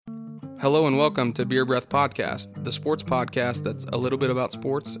Hello and welcome to Beer Breath Podcast, the sports podcast that's a little bit about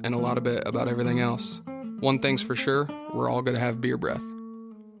sports and a lot of bit about everything else. One thing's for sure, we're all going to have beer breath.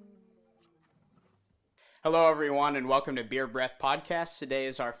 Hello everyone and welcome to Beer Breath Podcast. Today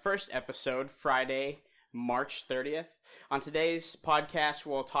is our first episode, Friday, March 30th. On today's podcast,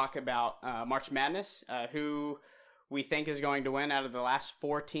 we'll talk about March Madness, who we think is going to win out of the last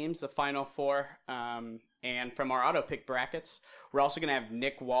four teams, the final four. And from our auto pick brackets, we're also going to have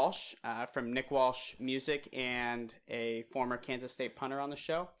Nick Walsh from Nick Walsh Music and a former Kansas State punter on the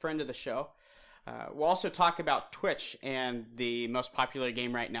show, friend of the show. We'll also talk about Twitch and the most popular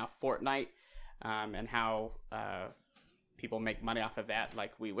game right now, Fortnite, and how people make money off of that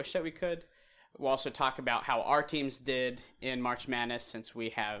like we wish that we could. We'll also talk about how our teams did in March Madness, since we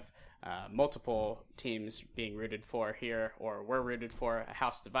have multiple teams being rooted for here, or were rooted for, a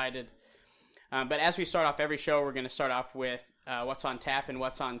house divided. But as we start off every show, we're going to start off with what's on tap and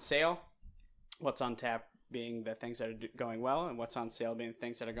what's on sale. What's on tap being the things that are going well, and what's on sale being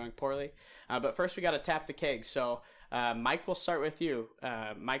things that are going poorly. But first, we got to tap the keg. So, Mike, we'll start with you.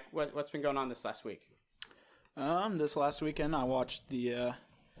 Mike, what's been going on this last week? This last weekend, I watched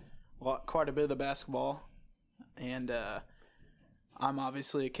quite a bit of the basketball, and I'm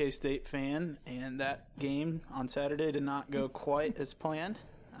obviously a K-State fan, and that game on Saturday did not go quite as planned.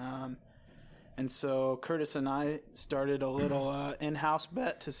 And so Curtis and I started a little in-house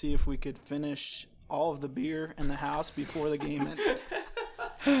bet to see if we could finish all of the beer in the house before the game ended.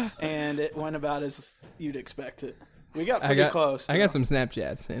 And it went about as you'd expect it. We got pretty close. I got some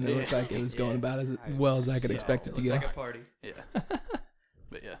Snapchats, and it looked like it was going about as well as I could expect it to go. Like a party. Yeah.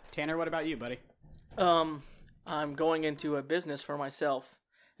 But yeah. Tanner, what about you, buddy? I'm going into a business for myself.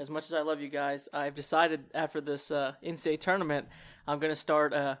 As much as I love you guys, I've decided after this in-state tournament, I'm going to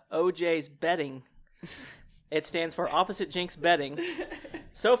start OJ's Betting. It stands for Opposite Jinx Betting.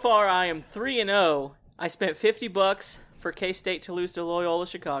 So far, I am 3-0. I spent $50 for K-State to lose to Loyola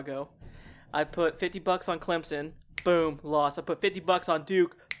Chicago. I put $50 on Clemson. Boom, lost. I put $50 on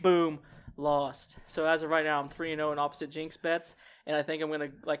Duke. Boom, lost. So as of right now, I'm 3-0 in Opposite Jinx bets, and I think I'm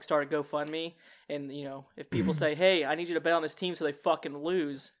going to start a GoFundMe. And, if people say, hey, I need you to bet on this team so they fucking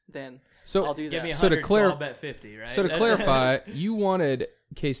lose, then I'll do that. Give me 100, so I'll bet 50, right? So to clarify, you wanted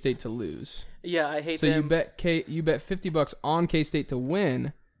K-State to lose. Yeah, I hate them. So you bet $50 on K-State to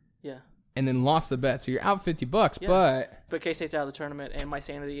win. Yeah. And then lost the bet. So you're out $50, yeah. But K-State's out of the tournament, and my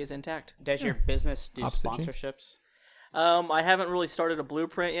sanity is intact. Does your business do sponsorships? I haven't really started a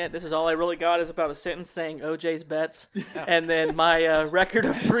blueprint yet. This is all I really got is about a sentence saying OJ's bets, and then my record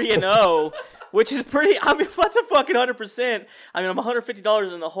of 3-0, which is pretty. I mean, that's a fucking 100%. I mean, I'm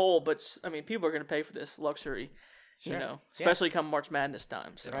 $150 in the hole, but I mean, people are going to pay for this luxury, sure. Especially come March Madness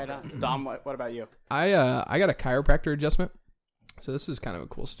time. So. Right on. Dom, what about you? I got a chiropractor adjustment, so this is kind of a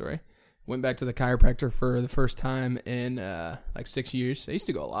cool story. Went back to the chiropractor for the first time in 6 years. I used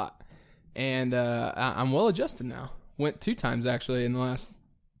to go a lot, and I'm well adjusted now. Went 2 times actually in the last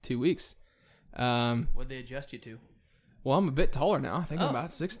 2 weeks. What'd they adjust you to? Well, I'm a bit taller now. I think I'm about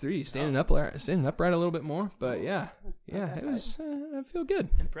 6'3", standing upright a little bit more. But yeah, it was. I feel good.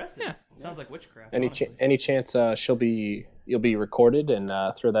 Impressive. Yeah, sounds like witchcraft. Any chance you'll be recorded and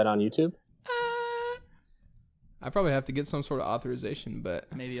throw that on YouTube? I probably have to get some sort of authorization,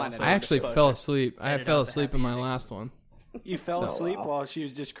 but maybe I actually fell asleep. I fell asleep in my last one. You fell asleep while she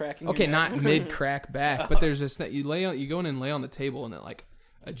was just cracking. Okay, not mid crack back, but there's this that you go in and lay on the table and it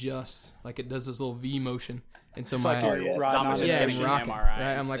adjusts, it does this little V motion, and so it's I'm rocking.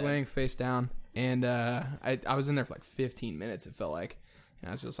 Right, I'm laying face down, and I was in there for 15 minutes. It felt like, and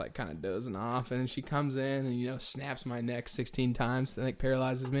I was just kind of dozing off, and she comes in and snaps my neck 16 times. I think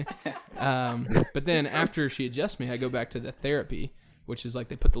paralyzes me. But then after she adjusts me, I go back to the therapy, which is they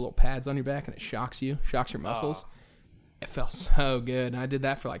put the little pads on your back and it shocks your muscles. It felt so good. And I did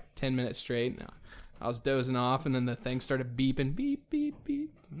that for 10 minutes straight. And I was dozing off, and then the thing started beeping, beep, beep, beep.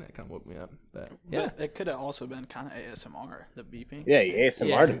 And that kind of woke me up. But yeah. It could have also been kind of ASMR, the beeping. Yeah, he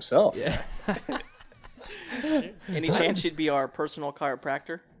ASMR'd himself. Yeah. Any chance she'd be our personal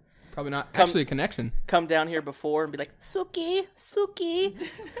chiropractor? Probably not. Actually, a connection. Come down here before and be like, Suki.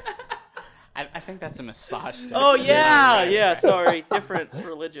 I think that's a massage therapy. Oh, yeah. Sorry. Different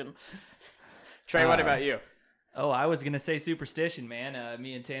religion. Trey, what about you? Oh, I was going to say superstition, man.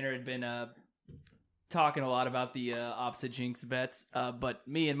 Me and Tanner had been talking a lot about the opposite jinx bets, but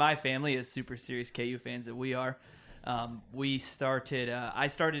me and my family, as super serious KU fans that we are, I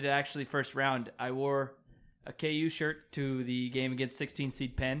started actually first round. I wore a KU shirt to the game against 16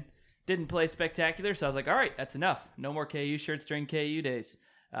 seed Penn. Didn't play spectacular, so I was like, all right, that's enough. No more KU shirts during KU days.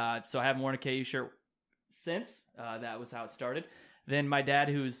 So I haven't worn a KU shirt since. That was how it started. Then my dad,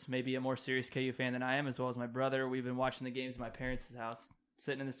 who's maybe a more serious KU fan than I am, as well as my brother, we've been watching the games at my parents' house,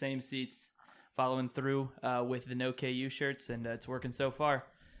 sitting in the same seats, following through with the no KU shirts, and it's working so far.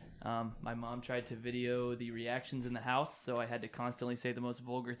 My mom tried to video the reactions in the house, so I had to constantly say the most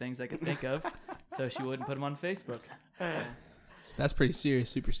vulgar things I could think of, so she wouldn't put them on Facebook. That's pretty serious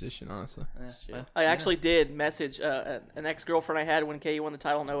superstition, honestly. I actually did message an ex-girlfriend I had when KU won the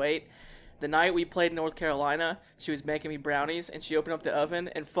title in 2008. The night we played North Carolina, she was making me brownies, and she opened up the oven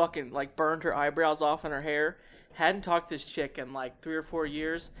and fucking like burned her eyebrows off and her hair. Hadn't talked to this chick in like 3 or 4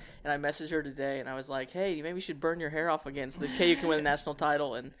 years, and I messaged her today, and I was like, hey, maybe you should burn your hair off again so that KU can win the national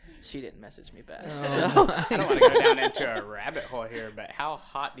title, and she didn't message me back. So. I don't want to go down into a rabbit hole here, but how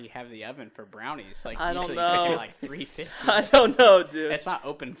hot do you have the oven for brownies? Like, I don't usually know. you pick it like 350. I don't know, dude. It's not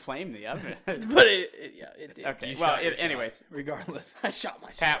open flame, the oven. But it did. Okay, You well, shot your anyways. Regardless. I shot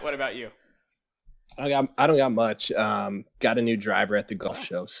myself. Pat, what about you? I don't got much. Got a new driver at the golf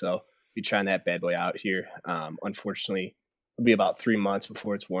show, so be trying that bad boy out here. Unfortunately, it'll be about 3 months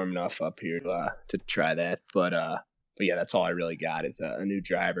before it's warm enough up here to try that. But yeah, that's all I really got is a new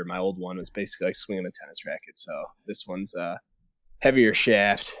driver. My old one was basically like swinging a tennis racket, so this one's heavier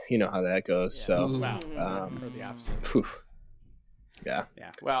shaft. You know how that goes. Yeah. So Wow. Or the opposite. Yeah. Yeah.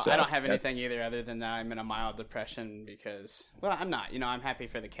 Well, So, I don't have anything either other than that I'm in a mild depression because, well, I'm not. I'm happy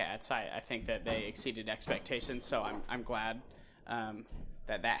for the Cats. I think that they exceeded expectations, so I'm glad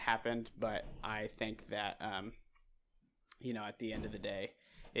that happened. But I think that, at the end of the day,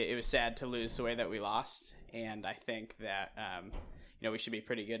 it was sad to lose the way that we lost. And I think that, we should be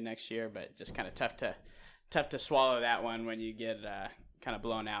pretty good next year, but just kind of tough to swallow that one when you get kind of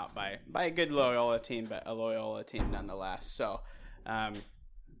blown out by a good Loyola team, but a Loyola team nonetheless. So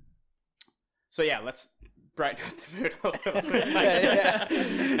yeah, let's brighten up the mood a little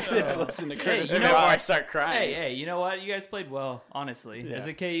bit. Just listen to Curtis. Before I start crying. Hey, you know what? You guys played well, honestly. Yeah. As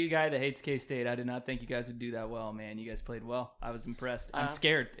a KU guy that hates K-State, I did not think you guys would do that well, man. You guys played well. I was impressed. I'm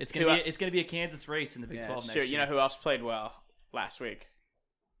scared. It's gonna be a Kansas race in the Big 12 next year. You know who else played well last week?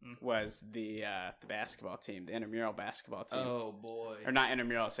 Was the basketball team, the intramural basketball team. Oh boy. Or not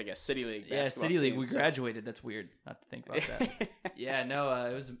intramurals, I guess City League basketball. Yeah, City League. Team, We so- graduated. That's weird. Not to think about that. Yeah, no,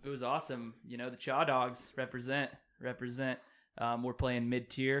 it was awesome. The Chaw Dogs represent. We're playing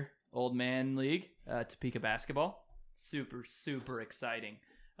mid-tier old man league, Topeka basketball. Super, super exciting.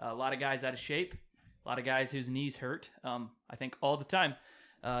 A lot of guys out of shape. A lot of guys whose knees hurt. I think all the time.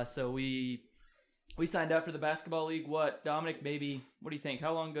 So we signed up for the basketball league. What, Dominic? Maybe. What do you think?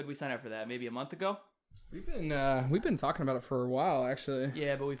 How long ago did we sign up for that? Maybe a month ago. We've been talking about it for a while, actually.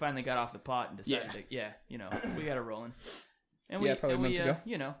 Yeah, but we finally got off the pot and decided we got it rolling. And probably a month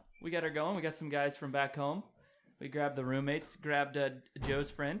ago. We got her going. We got some guys from back home. We grabbed the roommates, grabbed Joe's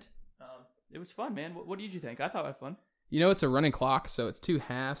friend. It was fun, man. What did you think? I thought it was fun. It's a running clock, so it's 2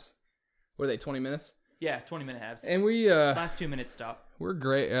 halves. What are they, 20 minutes? Yeah, 20-minute halves. And we last 2 minutes stop. We're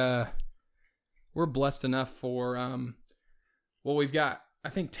great. We're blessed enough for we've got I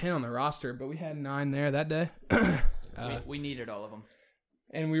think 10 on the roster, but we had 9 there that day. We needed all of them.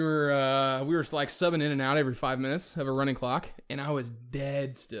 And we were like subbing in and out every 5 minutes of a running clock, and I was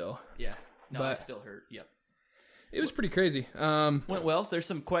dead still. Yeah. No, But- it still hurt. Yep. It was pretty crazy. Went well. There's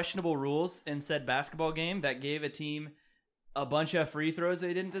some questionable rules in said basketball game that gave a team a bunch of free throws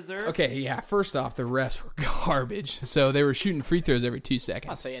they didn't deserve. Okay, yeah. First off, the refs were garbage, so they were shooting free throws every 2 I'll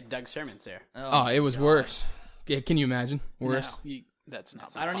seconds. say you had Doug Sermons there. Oh, it was worse. Yeah, can you imagine? Worse. No, that's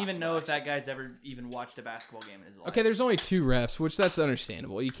not. I don't even know if that guy's ever even watched a basketball game in his life. Okay, there's only 2 refs, which that's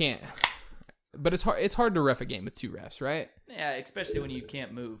understandable. You can't. But it's hard. It's hard to ref a game with 2 refs, right? Yeah, especially when you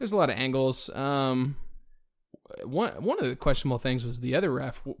can't move. There's a lot of angles. One of the questionable things was the other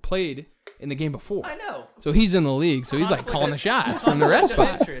ref played in the game before. I know. So he's in the league, so he's like Conflict calling the of- shots from the ref conflict of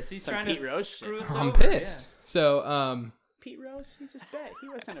spot. interest. He's Some trying Pete to Rose shit. screw us I'm over, pissed. yeah. So Pete Rose? He just bet. He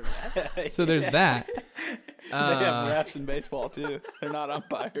wasn't a ref. so there's that. They have refs in baseball too. They're not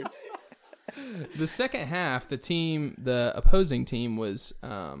umpires. The second half, the opposing team was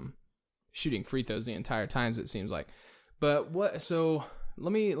shooting free throws the entire time, it seems like. But what? So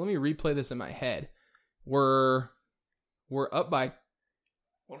let me replay this in my head. We're up by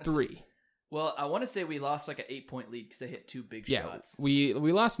 3. Well, I want to say we lost like an 8-point lead because they hit 2 big Yeah, shots. we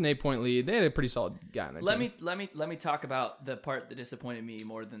lost an 8-point lead. They had a pretty solid guy on their team. Let me talk about the part that disappointed me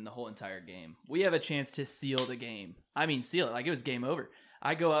more than the whole entire game. We have a chance to seal the game. I mean, seal it like it was game over.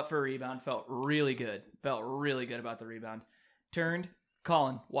 I go up for a rebound, felt really good about the rebound. Turned,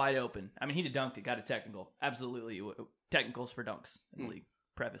 Colin wide open. I mean, he'd have dunked it, got a technical. Absolutely, technicals for dunks in the league.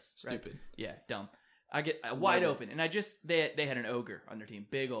 Preface, right? Stupid. Yeah, dumb. I get wide open, and they had an ogre on their team,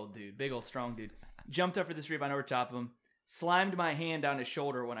 big old dude, big old strong dude. Jumped up for this rebound over top of him, slimed my hand down his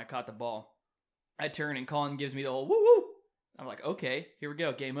shoulder when I caught the ball. I turn and Colin gives me the old woo-woo. I'm like, okay, here we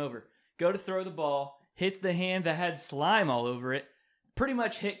go, game over. Go to throw the ball, hits the hand that had slime all over it, pretty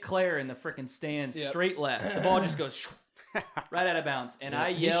much hit Claire in the freaking stands straight left. The ball just goes right out of bounds. And I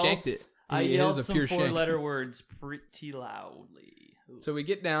yelled, he shanked it. I It yelled was a some pure shank. 4-letter words pretty loudly. So we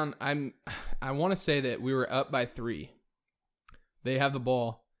get down. I want to say that we were up by 3. They have the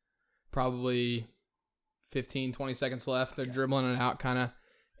ball, probably 15, 20 seconds left. They're dribbling it out kind of.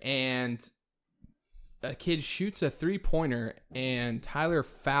 And a kid shoots a 3-pointer, and Tyler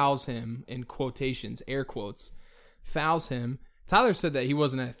fouls him, in quotations, air quotes, fouls him. Tyler said that he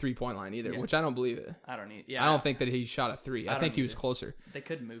wasn't at a 3-point line either, which I don't believe it. I don't think that he shot a 3. I think he was closer. They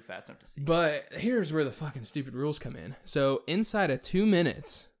couldn't move fast enough to see. But here's where the fucking stupid rules come in. So inside of 2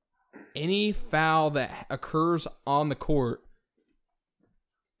 minutes, any foul that occurs on the court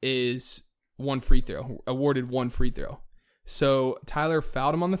is 1 free throw, awarded 1 free throw. So Tyler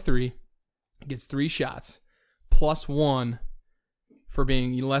fouled him on the 3, gets 3 shots, plus 1 for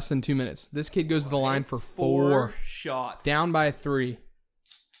being less than 2 minutes. This kid goes to the line for 4 shots. down by 3.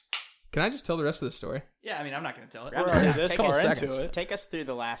 Can I just tell the rest of the story? Yeah, I mean, I'm not going to tell it. We're already this Take far a into seconds. it. Take us through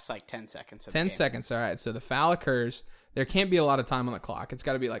the last 10 seconds. Of 10 the game. seconds. All right. So the foul occurs. There can't be a lot of time on the clock. It's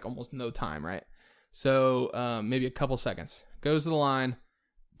got to be like almost no time, right? So maybe a couple seconds. Goes to the line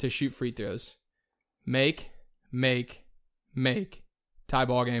to shoot free throws. Make. Tie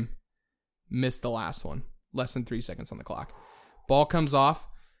ball game. Missed the last one. Less than 3 seconds on the clock. Ball comes off,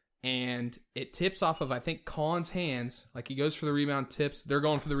 and it tips off of, I think, Colin's hands. Like, he goes for the rebound, tips. They're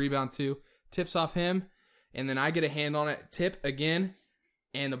going for the rebound, too. Tips off him, and then I get a hand on it. Tip again,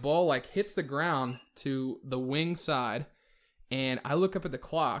 and the ball, like, hits the ground to the wing side. And I look up at the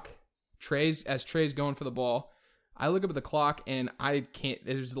clock. Trey's going for the ball. I look up at the clock, and I can't.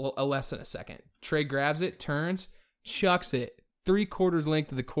 There's a less than a second. Trey grabs it, turns, chucks it 3/4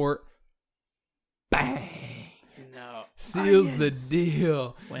 length of the court. Bang! No. Seals the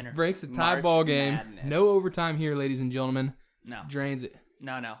deal. Winner. Breaks the tie March ball game. Madness. No overtime here, ladies and gentlemen. No. Drains it.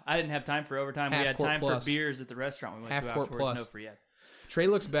 No. I didn't have time for overtime. Half We had court time plus. for beers at the restaurant we went Half to court afterwards. plus. No free yet. Trey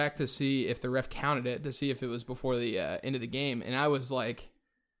looks back to see if the ref counted it, to see if it was before the end of the game. And I was like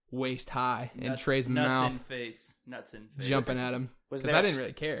waist high in Trey's nuts mouth, in face. Nuts in face. jumping at him. Was Because there I didn't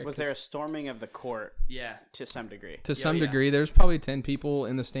really care. Was there a storming of the court Yeah. to some degree? To some yeah. degree, there's probably 10 people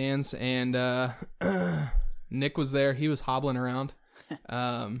in the stands, and Nick was there. He was hobbling around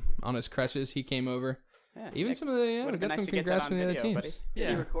on his crutches. He came over. Yeah, Even Nick, some of the we would've been got nice some to get that congrats on from the other video, teams. buddy. Yeah.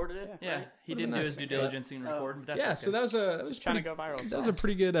 He recorded it. Yeah. He Would've didn't been do nice his to due get diligence and record, but that's Yeah, okay. so that was Trying pretty, to go viral. that was a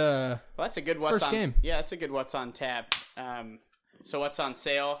pretty good. Well, that's a good what's First on. game. Yeah, that's a good what's on tap. So what's on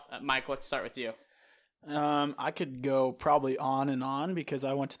sale? Mike, let's start with you. I could go probably on and on because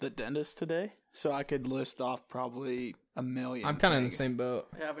I went to the dentist today, so I could list off probably a million. I'm kind of in the same boat.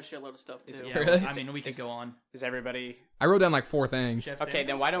 I have a shitload of stuff too. Yeah, Really? I mean, we could go on. Is everybody I wrote down like 4 things. Chef okay? Sam?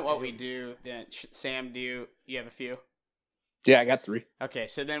 Then why don't what we do? Then Sam, do you have a few? Yeah, I got 3. Okay,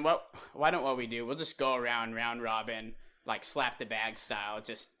 so then why don't what we do? We'll just go around round robin, like slap the bag style,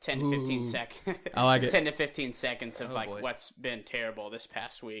 just 10 to 15 Ooh. seconds. I like it. 10 to 15 seconds of Oh, like boy. what's been terrible this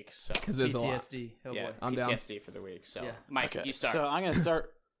past week. So Because it's a lot. PTSD. Oh yeah, boy. I'm down. PTSD for the week. So Yeah. Mike, Okay, you start. So I'm going to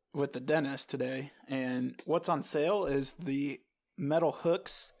start with the dentist today, and what's on sale is the metal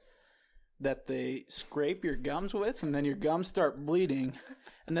hooks that they scrape your gums with, and then your gums start bleeding,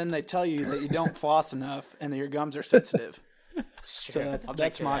 and then they tell you that you don't floss enough and that your gums are sensitive. So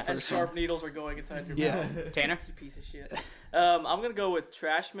that's my And first sharp one. needles are going inside your Yeah. mouth. Tanner. You piece of shit. I'm gonna go with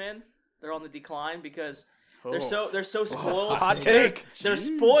trash men. They're on the decline because they're so spoiled. Hot take. They're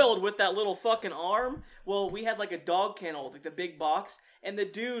spoiled with that little fucking arm. Well, we had like a dog kennel, like the big box, and the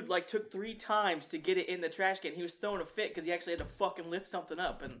dude like took 3 times to get it in the trash can. He was throwing a fit because he actually had to fucking lift something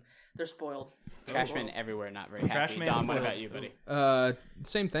up, and they're spoiled. Trashmen everywhere, not very Trash happy. man's Dom, what spoiled. about you, buddy?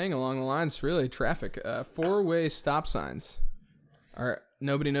 Same thing along the lines. Really, traffic. 4-way stop signs.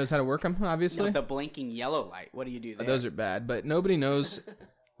 Nobody knows how to work them. Obviously, The blinking yellow light. What do you do there? those are bad. But nobody knows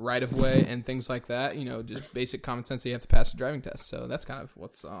right of way and things like that. You know, just basic common sense. That you have to pass a driving test. So that's kind of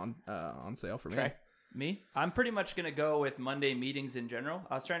what's on sale for me. Trey? Me? I'm pretty much going to go with Monday meetings in general.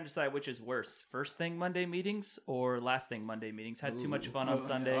 I was trying to decide which is worse. First thing Monday meetings or last thing Monday meetings. Had too much fun on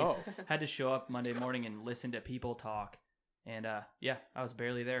Sunday. Oh. Had to show up Monday morning and listen to people talk. And yeah, I was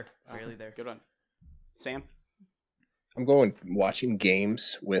barely there. Barely there. Good one. Sam? I'm going watching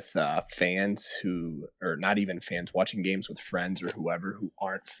games with fans who, or not even fans, watching games with friends or whoever who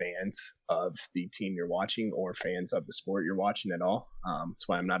aren't fans of the team you're watching or fans of the sport you're watching at all. That's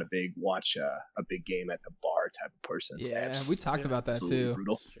why I'm not a big a big game at the bar type of person. It's Yeah, we talked about that absolutely too.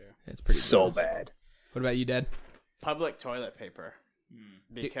 brutal. It's pretty So brutal. bad. What about you, Dad? public toilet paper,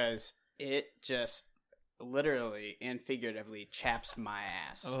 because it just literally and figuratively chaps my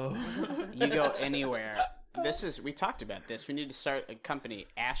ass. Oh. You go anywhere. We talked about this. We need to start a company,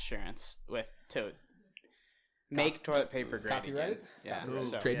 Assurance, to make toilet paper great Copyrighted? again. Yeah. Ooh,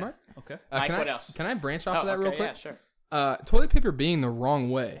 So, trademark. Okay. Mike, Can what I, else? Can I branch off of that real quick? Yeah, sure. Toilet paper being the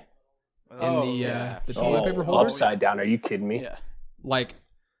wrong way in the toilet paper holder, upside down. Are you kidding me? Yeah. like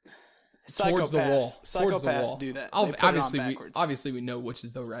towards the wall. Towards the Psychopaths wall. do that. They put it on backwards. Obviously, we know which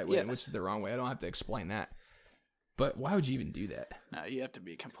is the right way and Yeah. which is the wrong way. I don't have to explain that. But why would you even do that? No, you have to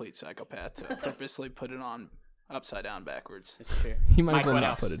be a complete psychopath to purposely put it on upside down backwards. It's true. You might Mike, as well what not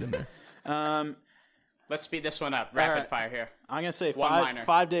else? put it in there. Let's speed this one up. Rapid right. fire here. I'm gonna say One-liner.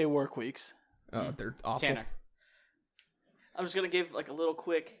 5-day work weeks. Oh, they're awful. Tanner. I'm just gonna give like a little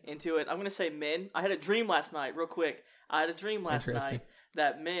quick into it. I'm gonna say men. I had a dream last night, real quick. I had a dream last Interesting. night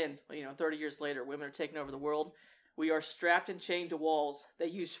that men, 30 years later, women are taking over the world. We are strapped and chained to walls. They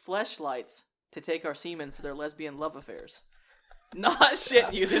use fleshlights to take our semen for their lesbian love affairs. Not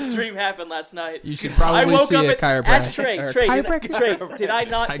shitting you. This dream happened last night. You should probably see a chiropractor. Ask Trey. or Trey, chiropractor. did I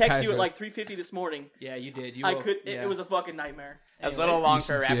not text you Psychiatrist. at like 3:50 this morning? Yeah, you did. I could. It was a fucking nightmare. That was a little long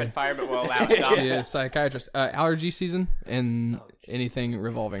for should see rapid it. fire, but we'll allow it. See a psychiatrist. Allergy season and anything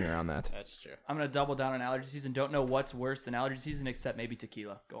revolving around that. That's true. I'm gonna double down on allergy season. Don't know what's worse than allergy season except maybe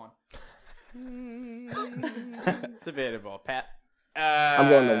tequila. Go on. Debatable. Pat. I'm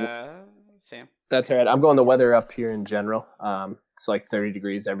going to Sam. That's all right. I'm going the weather up here in general. It's like 30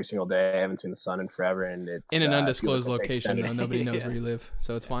 degrees every single day. I haven't seen the sun in forever, and it's In an if you undisclosed look at the location, though, extended- nobody knows where you live,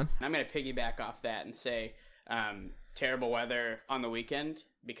 so it's fine. I'm going to piggyback off that and say terrible weather on the weekend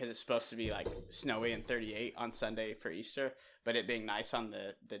because it's supposed to be like snowy and 38 on Sunday for Easter, but it being nice on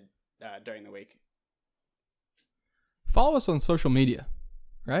the during the week. Follow us on social media,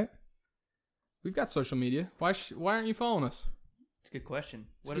 right? We've got social media. Why aren't you following us? It's a good question.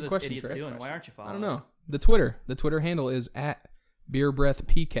 a What good are those question, idiots Trey. doing? Why aren't you I following don't us? know. The Twitter handle is at Beer Breath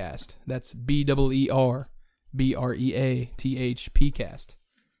Pcast. That's BEER BREATH Pcast.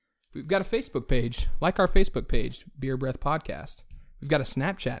 We've got a Facebook page. Like our Facebook page, Beer Breath Podcast. We've got a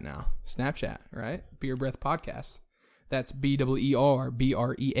Snapchat now. Snapchat, right? Beer Breath Podcast. That's BEER BREATH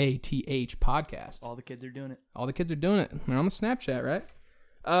Podcast. All the kids are doing it. All the kids are doing it. They're on the Snapchat, right?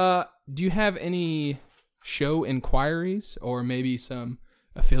 Do you have any show inquiries or maybe some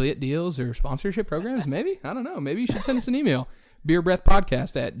affiliate deals or sponsorship programs? Maybe. I don't know. Maybe you should send us an email.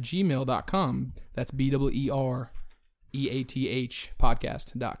 beerbreathpodcast@gmail.com. That's BEEREATH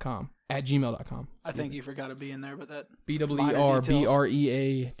podcast.com @gmail.com. I think you forgot to be in there, but that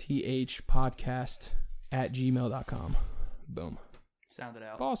BEERBREATH podcast @gmail.com. Boom. Sound it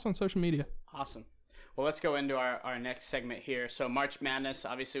out. Follow us on social media. Awesome. Well, let's go into our next segment here. So March Madness,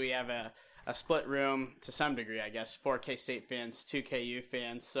 obviously we have a split room to some degree, I guess. 4 K-State fans, 2 KU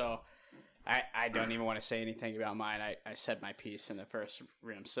fans. So I don't even want to say anything about mine. I said my piece in the first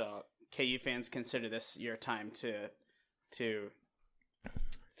room. So KU fans, consider this your time to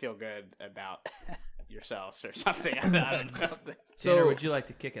feel good about yourselves or something. I don't know. Tanner, would you like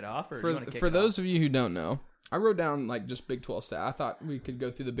to kick it off, or you want to kick for it those off? of you who don't know, I wrote down like just Big 12 stat. I thought we could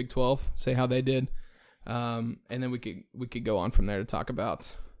go through the Big 12, say how they did, and then we could go on from there to talk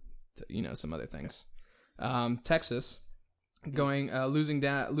about some other things. Texas losing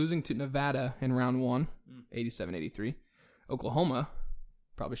to Nevada in round 1, 87-83. Oklahoma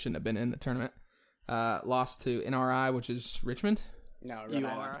probably shouldn't have been in the tournament. Lost to NRI, which is Richmond. No, you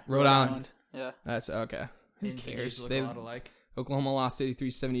are Rhode Island. Yeah. That's okay. Who Indians cares? look a lot alike. Oklahoma lost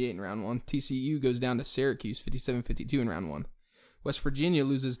 83-78 in round 1. TCU goes down to Syracuse 57-52 in round 1. West Virginia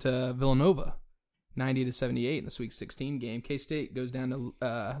loses to Villanova 90-78 in the Sweet 16 game. K-State goes down to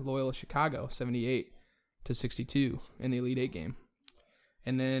Loyola Chicago 78-62 in the Elite 8 game.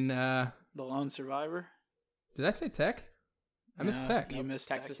 And then The lone survivor. did I say Tech? I missed No, Tech. You missed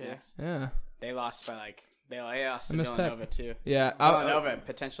Texas Tech, yeah. next. Yeah. They lost by they lost to I missed Villanova too. Yeah. Villanova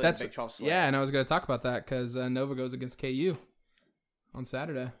potentially that's the Big 12 slate. Yeah, and I was going to talk about that because Nova goes against KU on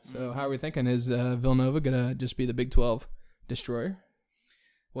Saturday. So how are we thinking? Is Villanova going to just be the Big 12 destroyer?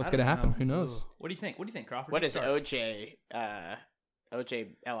 What's I going to don't happen? know. Who knows? What do you think? What do you think, Crawford? What You is start. OJ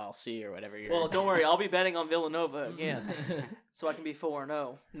LLC or whatever you're Well, don't worry. I'll be betting on Villanova again, so I can be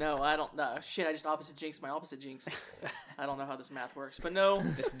 4-0. No, I don't. Shit, I just opposite jinx my opposite jinx. I don't know how this math works, but no.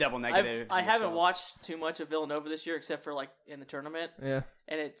 just double negative. I haven't yourself. watched too much of Villanova this year, except for like in the tournament, Yeah.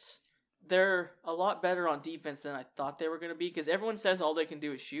 and they're a lot better on defense than I thought they were going to be, because everyone says all they can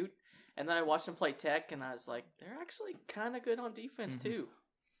do is shoot, and then I watched them play Tech, and I was like, they're actually kind of good on defense too.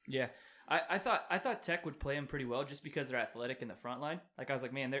 Yeah, I thought Tech would play them pretty well just because they're athletic in the front line. Like I was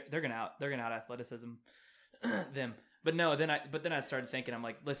like, man, they're gonna out athleticism them. But no, then I started thinking, I'm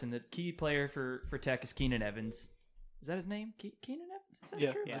like, listen, the key player for Tech is Keenan Evans. Is that his name? Keenan Evans? Is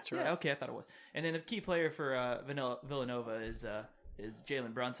that true? Yeah, that's right. Yeah, okay, I thought it was. And then the key player for Villanova is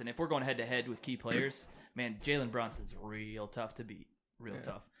Jalen Brunson. If we're going head to head with key players, man, Jalen Brunson's real tough to beat, real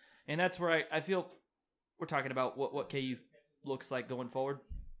tough. And that's where I feel we're talking about what KU looks like going forward.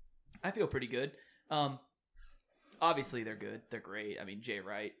 I feel pretty good. Obviously, they're good. They're great. I mean, Jay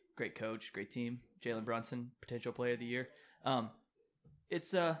Wright, great coach, great team. Jalen Brunson, potential player of the year.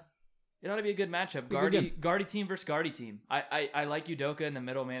 It ought to be a good matchup. Guardy team versus Guardy team. I like Udoka in the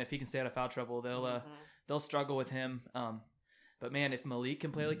middle, man. If he can stay out of foul trouble, they'll struggle with him. But man, if Malik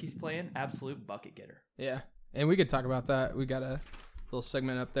can play like he's playing, absolute bucket getter. Yeah, and we could talk about that. We got a little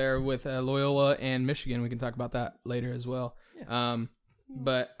segment up there with Loyola and Michigan. We can talk about that later as well. Yeah.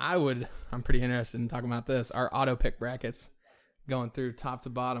 But I'm pretty interested in talking about this. Our auto pick brackets going through top to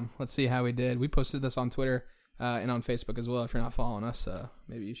bottom. Let's see how we did. We posted this on Twitter and on Facebook as well. If you're not following us,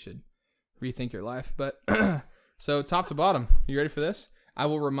 maybe you should rethink your life. But so top to bottom, you ready for this? I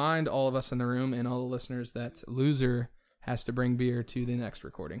will remind all of us in the room and all the listeners that loser has to bring beer to the next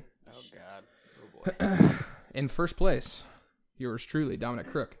recording. Oh, God. Oh, boy. In first place, yours truly, Dominic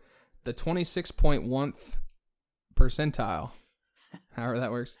Crook, the 26.1th percentile, however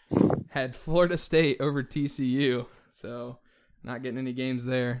that works, had Florida State over TCU. So not getting any games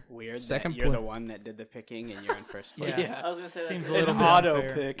there. Weird that you're the one that did the picking and you're in first place. Yeah. I was going to say Seems that. a little An bit auto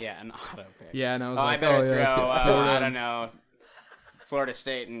unfair. pick. Yeah, an auto pick. Yeah, and I was I like, better let's throw, get Florida. I don't know, Florida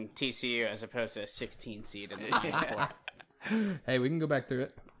State and TCU as opposed to a 16 seed in the Final Four. Hey, we can go back through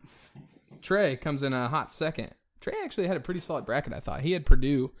it. Trey comes in a hot second. Trey actually had a pretty solid bracket, I thought. He had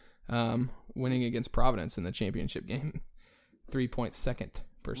Purdue winning against Providence in the championship game. 3.2nd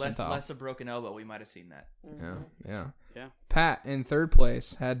percentile. Less a broken elbow, we might have seen that. Yeah. Yeah. Pat in third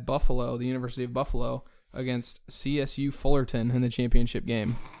place had Buffalo, the University of Buffalo, against CSU Fullerton in the championship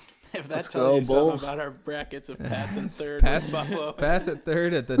game. If that Let's tells you go, something Bulls. about our brackets of Pat's in third Pat's, with Buffalo. Pat's at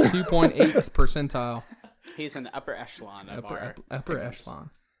third at the 2.8th percentile. He's in the upper echelon of our Upper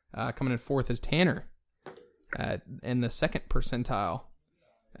echelon. Coming in fourth is Tanner. In the second percentile,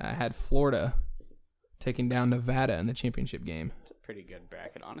 had Florida taking down Nevada in the championship game. It's a pretty good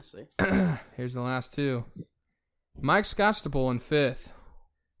bracket, honestly. Here's the last two. Mike Scotchstable in fifth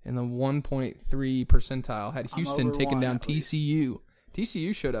in the 1.3 percentile. Had Houston over taking one, down at least. TCU.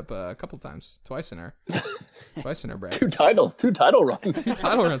 TCU showed up a couple times, twice in our brackets. Two title runs. Two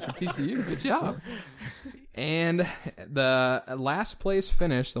title runs for TCU. Good job. And the last place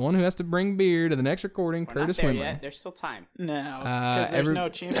finish, the one who has to bring beer to the next recording, We're Curtis not there Winley. yet. There's still time. No, because there's no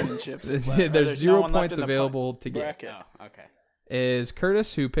championships. left. There's 0 no one left points in the available to get. bracket. Oh, okay. Is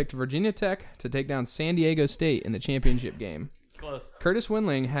Curtis, who picked Virginia Tech to take down San Diego State in the championship game. Close. Curtis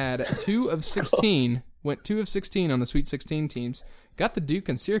Windling had 2 of 16, went 2 of 16 on the Sweet 16 teams. Got the Duke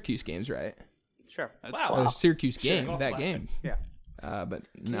and Syracuse games right. Sure. Or the Syracuse game, Sure. that game. Yeah. But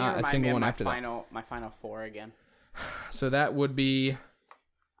Can you not a remind me single of one my after that. My final four again. So that would be,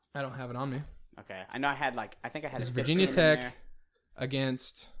 I don't have it on me. Okay. I know I had I think I had It's a Virginia 15 in Tech there.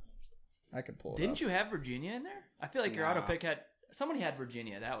 against, I could pull it Didn't up. you have Virginia in there? I feel like your auto No. pick had somebody had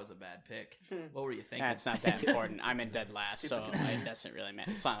Virginia. That was a bad pick. What were you thinking? Yeah, it's not that important. I'm in dead last, so it doesn't really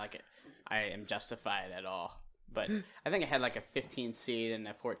matter. It's not like I am justified at all. But I think I had a 15 seed and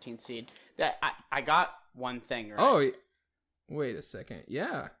a 14 seed. That I got one thing right. Oh, wait a second.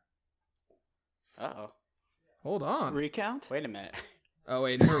 Yeah. Uh-oh. Hold on. Recount? Wait a minute. Oh,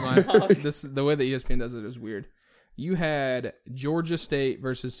 wait, never mind. The way that ESPN does it is weird. You had Georgia State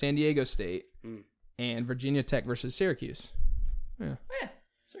versus San Diego State and Virginia Tech versus Syracuse. Yeah. Yeah,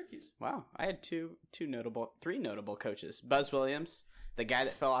 Syracuse. Wow. I had three notable coaches. Buzz Williams, the guy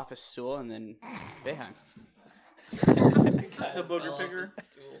that fell off his stool, and then Boeheim. The booger picker.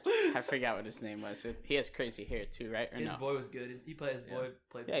 I forgot what his name was. He has crazy hair too, right? Or His no? boy was good. He played. His boy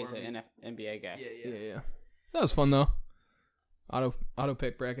played. Yeah, he's for him. an NBA guy. Yeah. That was fun, though. Auto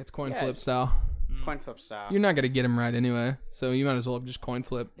pick brackets, coin Yeah. flip style. Coin flip style. You're not going to get them right anyway, so you might as well just coin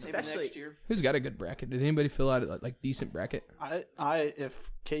flip. Maybe Especially- next year. Who's got a good bracket? Did anybody fill out a decent bracket? I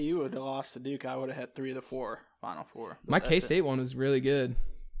if KU would have lost to Duke, I would have had 3 of the 4 Final Four. My That's K-State one was really good.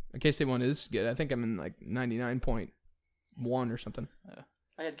 My K-State one is good. I think I'm in 99.1 or something.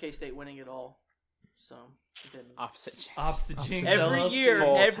 I had K-State winning it all. So, it didn't. Opposite. Chance. Opposite jinx. Every LLC.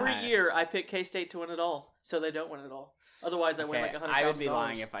 Full every time. year, I pick K-State to win it all, so they don't win it all. Otherwise, I win Okay, $100,000. I would be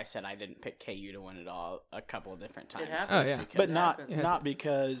lying if I said I didn't pick KU to win it all a couple of different times. happens. Oh, yeah. But It not happens. not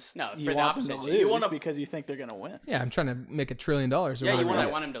because No, you for the want them to opposite. lose, You wanna- because you think they're going to win. Yeah, I'm trying to make $1 trillion or Yeah, you whatever. wanna- I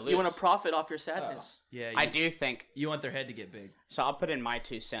want him to lose. You want to profit off your sadness. Yeah, I do think You want their head to get big. so. I'll put in my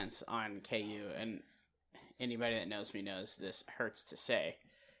 2 cents on KU, and anybody that knows me knows this hurts to say,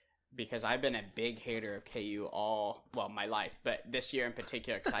 because I've been a big hater of KU my life, but this year in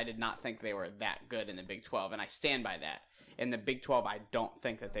particular, because I did not think they were that good in the Big 12, and I stand by that. In the Big 12, I don't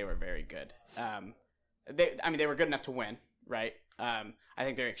think that they were very good. They were good enough to win, right? I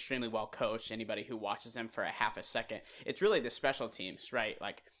think they're extremely well coached. Anybody who watches them for a half a second, it's really the special teams, right?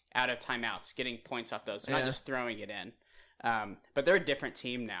 Like out of timeouts, getting points off those, not just throwing it in. But they're a different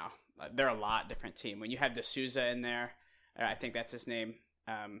team now. They're a lot different team. When you have D'Souza in there, I think that's his name.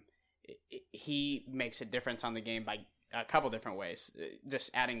 He makes a difference on the game by a couple different ways. Just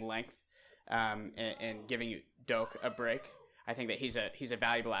adding length and giving you Doak a break. I think that he's a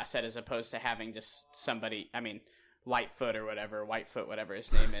valuable asset as opposed to having just somebody. I mean, Lightfoot or whatever, Whitefoot, whatever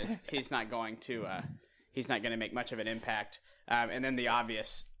his name is. He's not going to make much of an impact. And then the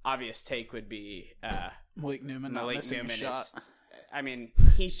obvious take would be Malik Newman. Malik Newman shot.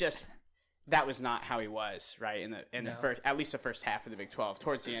 That was not how he was, right? In the first, at least the first half of the Big 12.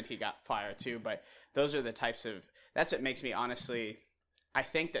 Towards the end, he got fire too. But those are the types of. That's what makes me honestly. I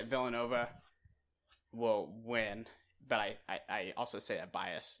think that Villanova will win, but I also say that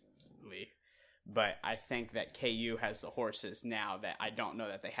biasly. But I think that KU has the horses now that I don't know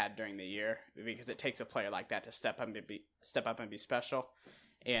that they had during the year, because it takes a player like that to step up and be special.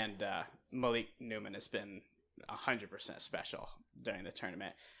 And Malik Newman has been 100% special during the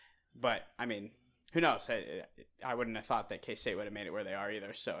tournament. But I mean, who knows? I wouldn't have thought that K-State would have made it where they are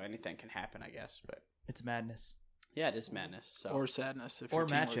either. So anything can happen, I guess. But it's madness. Yeah, it is madness. So. Or sadness. Or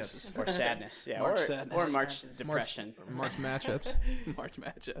matchups. Or sadness. Yeah. March sadness. Or March depression. March matchups. March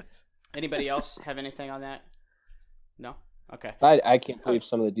matchups. Anybody else have anything on that? No? Okay. I can't believe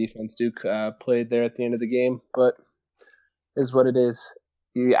some of the defense Duke played there at the end of the game, but it is what it is.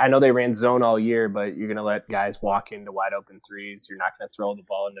 I know they ran zone all year, but you're going to let guys walk into wide open threes. You're not going to throw the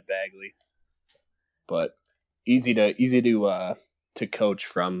ball into Bagley. But easy to coach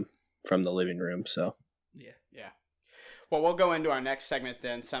from the living room. So yeah. Well, we'll go into our next segment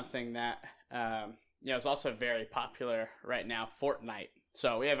then. Something that is also very popular right now, Fortnite.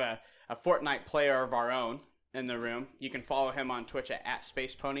 So we have a Fortnite player of our own in the room. You can follow him on Twitch at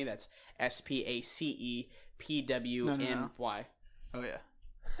SpacePony. That's SPACEPWNY. No. Oh yeah.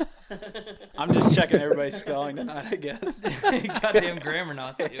 I'm just checking everybody's spelling tonight, I guess. Goddamn grammar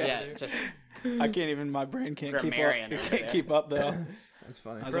not. Yeah, just I can't even. My brain can't keep up though. That's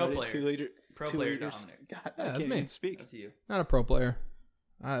funny. Pro player. 2 player liters. Dominic. God, Yeah, I that's can't me. even speak. That's you. Not a pro player.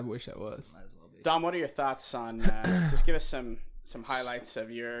 I wish I was. Might as well be. Dom, what are your thoughts on? Just give us some highlights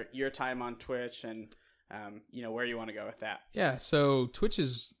of your time on Twitch and where you want to go with that. Yeah, so Twitch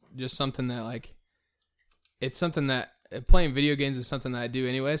is just something that it's something that playing video games is something that I do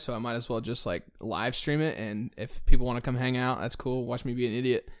anyway, so I might as well just live stream it, and if people want to come hang out, that's cool. Watch me be an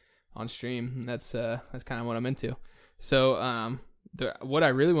idiot on stream. That's kind of what I'm into. So what I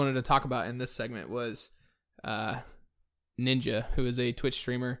really wanted to talk about in this segment was Ninja, who is a Twitch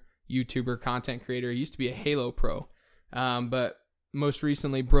streamer, YouTuber, content creator. He used to be a Halo pro, but most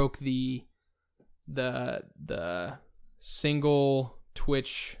recently broke the single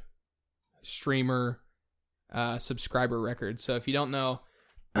Twitch streamer subscriber record. So if you don't know,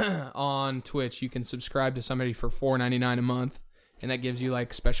 on Twitch you can subscribe to somebody for $4.99 a month, and that gives you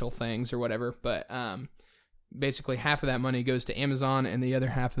special things or whatever. But basically half of that money goes to Amazon, and the other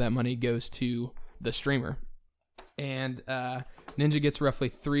half of that money goes to the streamer. And Ninja gets roughly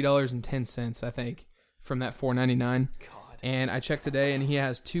 $3.10, I think, from that $4.99. God. And I checked today, and he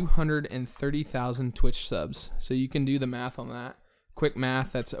has 230,000 Twitch subs. So you can do the math on that. Quick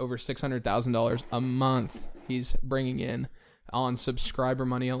math, that's over $600,000 a month he's bringing in on subscriber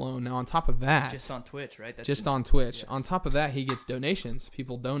money alone. Now, on top of that... Just on Twitch, right? That's just on Twitch. Yeah. On top of that, he gets donations.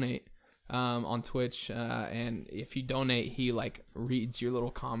 People donate on Twitch, and if you donate, he reads your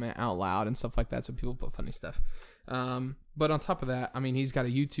little comment out loud and stuff like that, so people put funny stuff. But on top of that, I mean, he's got a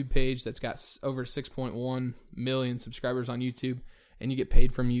YouTube page that's got over 6.1 million subscribers on YouTube, and you get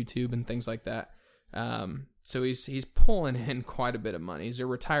paid from YouTube and things like that. So he's pulling in quite a bit of money. He's a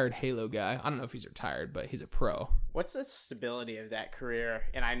retired Halo guy. I don't know if he's retired, but he's a pro. What's the stability of that career?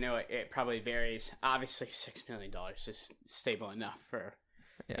 And I know it probably varies. Obviously, $6 million is stable enough for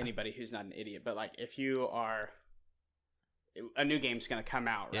anybody who's not an idiot. But if you are, a new game's going to come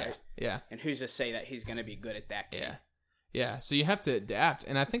out, right? Yeah. And who's to say that he's going to be good at that game? Yeah. So you have to adapt,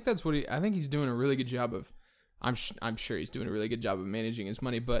 and I think that's what I think he's doing a really good job of. I'm sure he's doing a really good job of managing his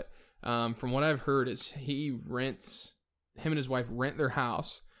money, but. From what I've heard is him and his wife rent their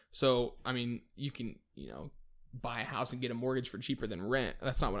house. So, I mean, you can, buy a house and get a mortgage for cheaper than rent.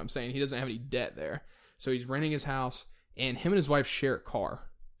 That's not what I'm saying. He doesn't have any debt there. So he's renting his house, and him and his wife share a car.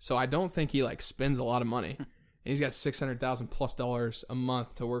 So I don't think he like spends a lot of money. And he's got $600,000+ a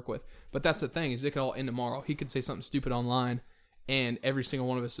month to work with. But that's the thing is it could all end tomorrow. He could say something stupid online, and every single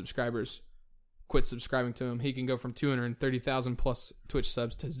one of his subscribers quit subscribing to him. He can go from 230,000+ Twitch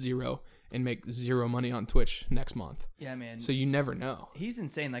subs to 0 and make 0 money on Twitch next month. Yeah, man. So you never know. He's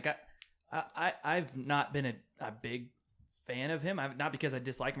insane. Like I've not been a big fan of him. Not because I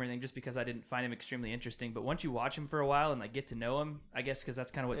dislike him or anything, just because I didn't find him extremely interesting. But once you watch him for a while and like get to know him, I guess because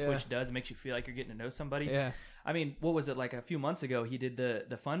that's kind of what Twitch does. It makes you feel like you're getting to know somebody. Yeah. I mean, what was it like a few months ago? He did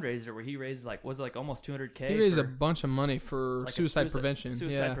the fundraiser where he raised like almost $200K. He raised a bunch of money for like suicide prevention.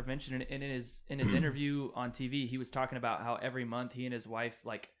 Suicide prevention, and in his interview on TV, he was talking about how every month he and his wife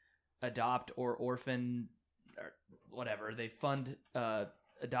like adopt or orphan or whatever. They fund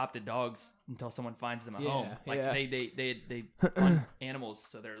adopted dogs until someone finds them a home. Like they fund animals,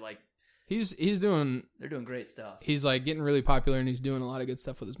 so they're like he's doing great stuff. He's like getting really popular, and he's doing a lot of good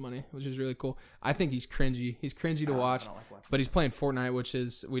stuff with his money, which is really cool. I think he's cringy. He's cringy to watch, but he's playing Fortnite, which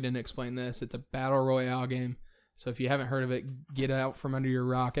is, we didn't explain this, it's a battle royale game. So if you haven't heard of it, get out from under your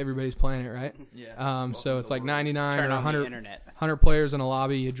rock. Everybody's playing it, right? Yeah. So it's like 99 Turn or on 100, the internet. 100 players in a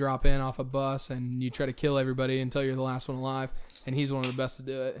lobby. You drop in off a bus, and you try to kill everybody until you're the last one alive. And he's one of the best to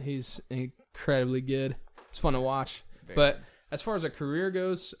do it. He's incredibly good. It's fun to watch. But as far as a career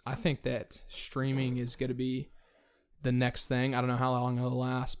goes, I think that streaming is going to be the next thing. I don't know how long it'll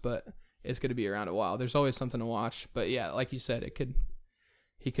last, but it's going to be around a while. There's always something to watch. But yeah, like you said,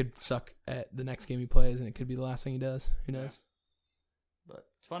 he could suck at the next game he plays, and it could be the last thing he does. Who knows? But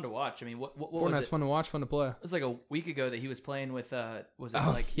it's fun to watch. I mean, what Fortnite's was it? Fun to watch, fun to play. It was like a week ago that he was playing with it was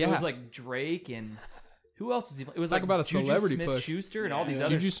Yeah. like Drake and who else was he playing? It was Talk like about a Juju celebrity push. Smith-Schuster and all these other.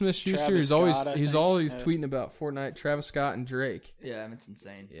 Juju Smith-Schuster Travis is always Scott, I he's think. always Yeah. tweeting about Fortnite. Travis Scott and Drake. Yeah, it's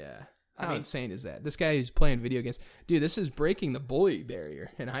insane. Yeah. I How mean- insane is that? This guy who's playing video games. Dude, this is breaking the bully barrier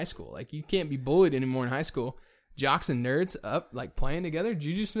in high school. Like, you can't be bullied anymore in high school. Jocks and nerds up, like, playing together.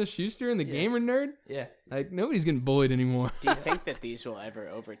 Juju Smith-Schuster and the gamer nerd. Yeah. Like, nobody's getting bullied anymore. Do you think that these will ever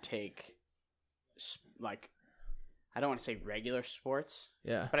overtake, like, I don't want to say regular sports,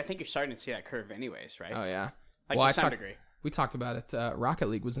 Yeah. but I think you're starting to see that curve anyways, right? Oh, yeah. Like, Well, to some degree. We talked about it. Rocket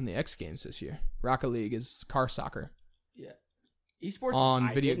League was in the X Games this year. Rocket League is car soccer Yeah. Esports on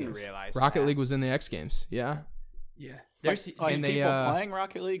I video didn't games. realize Rocket that. League was in the X Games. Yeah. yeah. Like, There's like and people they, playing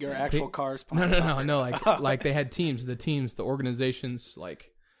Rocket League or actual cars No, playing no, soccer? no. Like they had teams. The organizations,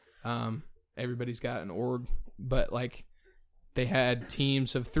 like, everybody's got an org, but like they had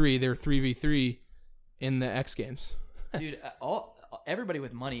teams of 3. They were 3v3 in the X Games. dude, everybody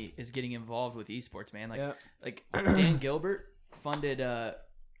with money is getting involved with esports, man. Like Yeah. like Dan Gilbert funded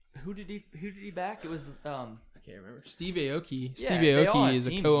who did he back? It was I can't remember. Steve Aoki. Yeah, Steve they all Aoki have is a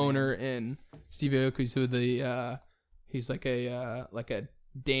teams, co-owner, and Steve Aoki's who he's like a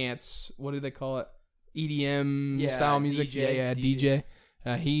dance. What do they call it? EDM Yeah, style music. DJ.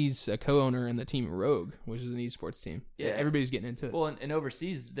 DJ. He's a co-owner in the team Rogue, which is an esports team. Yeah. Everybody's getting into it. well, and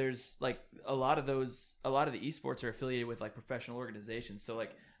overseas, there's like a lot of the esports are affiliated with like professional organizations. So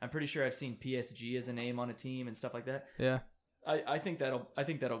like, I'm pretty sure I've seen PSG as a name on a team and stuff like that. Yeah. I think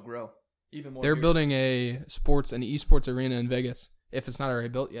that'll grow even more. They're here. building an esports arena in Vegas, if it's not already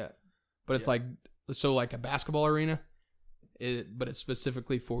built yet. But it's like a basketball arena, but it's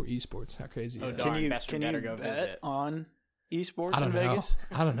specifically for esports. How crazy is Oh, that? darn. Can you, best we can better you go bet visit. on esports I don't in know. Vegas?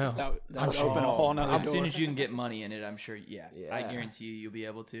 I don't know. That would sure. open a whole nother As door. soon as you can get money in it, I'm sure. Yeah, I Yeah. guarantee you'll be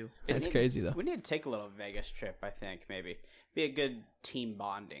able to. It's crazy though. We need to take a little Vegas trip, I think, maybe. Be a good team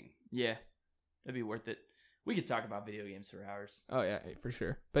bonding. Yeah, that'd be worth it. We could talk about video games for hours. Oh yeah, for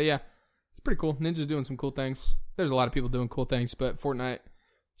sure. But yeah, it's pretty cool. Ninja's doing some cool things. There's a lot of people doing cool things, but Fortnite,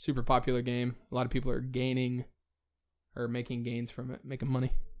 super popular game. A lot of people are gaining or making gains from it, making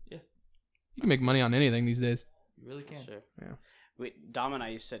money. Yeah. You can make money on anything these days. You really can. Sure. Yeah. Dom and I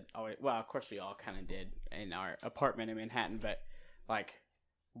used to always, well, of course we all kind of did in our apartment in Manhattan, but like,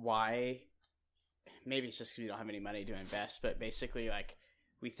 why? Maybe it's just because we don't have any money to invest, but basically, like,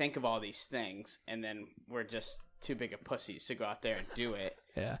 we think of all these things and then we're just too big of pussies to go out there and do it.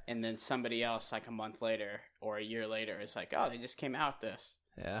 Yeah. And then somebody else, like a month later or a year later, is like, oh, they just came out with this.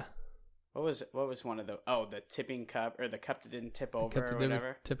 Yeah. What was one of the the tipping cup or the cup that didn't tip over Kept or the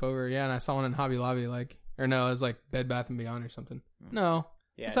whatever? tip over. Yeah, and I saw one in Hobby Lobby, or no, it was like Bed Bath & Beyond or something. No.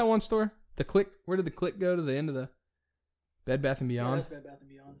 Yeah, What's that one store? The Click. Where did the Click go to the end of the Bed Bath & Yeah, Beyond? that's Bed Bath &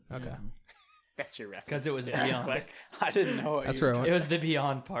 Beyond. Okay. That's your reference. Because it was Yeah. Beyond. Like, I didn't know what That's you were where I It went. was the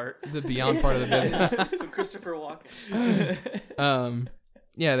Beyond part. The Beyond part of the bed. Christopher Walken.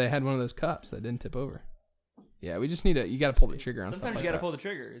 Yeah, they had one of those cups that didn't tip over. Yeah, we just need you got to pull the trigger on Sometimes stuff like you got to that. pull the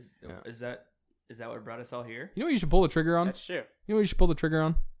trigger. Yeah. Is that what brought us all here? You know what you should pull the trigger on? that's true. You know what you should pull the trigger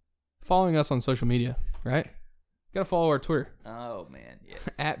on? following us on social media, right? Got to follow our Twitter. Oh, man, yes.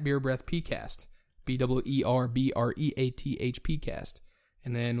 At Beer Breath PCast. BEERBREATH PCast.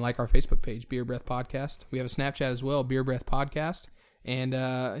 And then like our Facebook page, Beer Breath Podcast. We have a Snapchat as well, Beer Breath Podcast. And,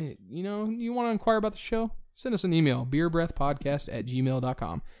 you want to inquire about the show? Send us an email,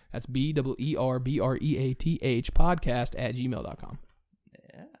 beerbreathpodcast@gmail.com. That's BEERBREATH podcast@gmail.com.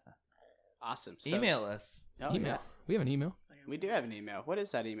 Yeah. Awesome. So, Email us. Oh, Email. yeah. We have an email. We do have an email. What is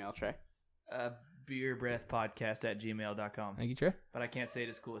that email, Trey? Beerbreathpodcast@gmail.com. Thank you, Trey. But I can't say it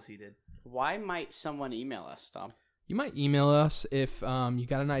as cool as he did. Why might someone email us, Tom? You might email us if you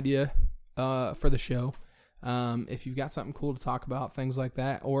got an idea for the show, if you've got something cool to talk about, things like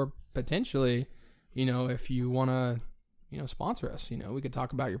that, or potentially, if you want to, sponsor us. We could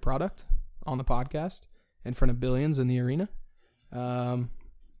talk about your product on the podcast in front of billions in the arena.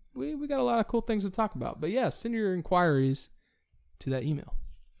 We got a lot of cool things to talk about. But yeah, send your inquiries to that email.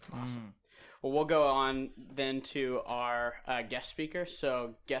 Awesome. Well, we'll go on then to our guest speaker.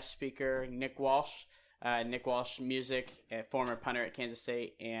 So guest speaker, Nick Walsh. Nick Walsh, music, a former punter at Kansas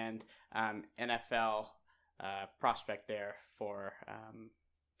State, and NFL prospect there for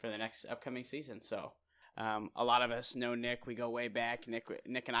the next upcoming season. So a lot of us know Nick. We go way back. Nick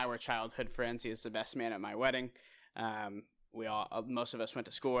and I were childhood friends. He is the best man at my wedding. Most of us went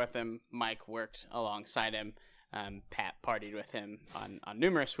to school with him. Mike worked alongside him. Pat partied with him on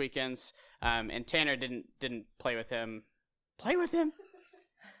numerous weekends. And Tanner didn't play with him. Play with him?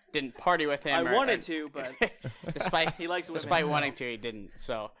 Didn't party with him. I wanted to, but despite he likes women, despite wanting to, he didn't.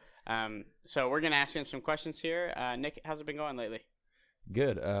 So we're gonna ask him some questions here. Nick, how's it been going lately?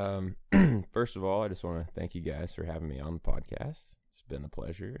 Good. First of all, I just want to thank you guys for having me on the podcast. It's been a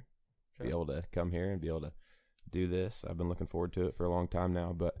pleasure to be able to come here and be able to do this. I've been looking forward to it for a long time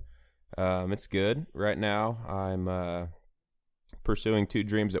now, but it's good. Right now, I'm pursuing 2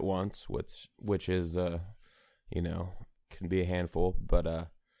 dreams at once, which is can be a handful, but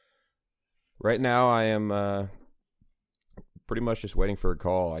right now I am pretty much just waiting for a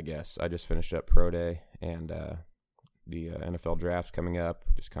call, I guess. I just finished up Pro Day, and the NFL draft's coming up.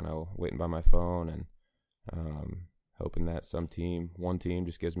 Just kind of waiting by my phone and hoping that one team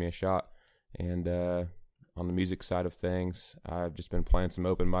just gives me a shot. And on the music side of things, I've just been playing some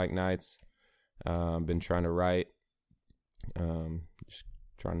open mic nights. Been trying to write, just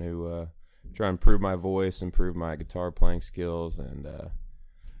trying to improve my voice, improve my guitar playing skills, and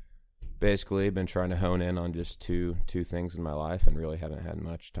basically been trying to hone in on just two things in my life, and really haven't had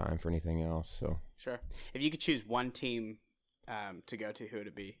much time for anything else. So sure, if you could choose one team to go to, who would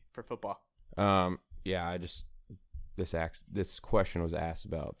it be for football? This question was asked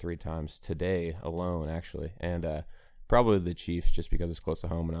about 3 times today alone, actually, and probably the Chiefs, just because it's close to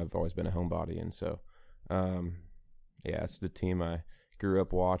home, and I've always been a homebody, and so it's the team I grew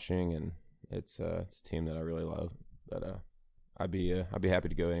up watching, and it's a team that I really love. But I'd be happy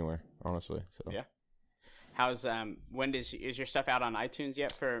to go anywhere, honestly. So yeah. How's is your stuff out on iTunes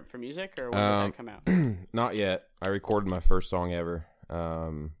yet for music, or when does that come out? Not yet. I recorded my first song ever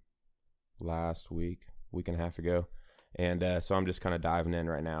last week and a half ago, and so I'm just kind of diving in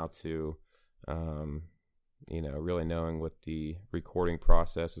right now to really knowing what the recording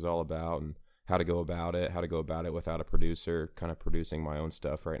process is all about and how to go about it without a producer, kind of producing my own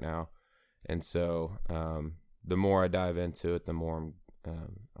stuff right now. And so the more I dive into it, the more I'm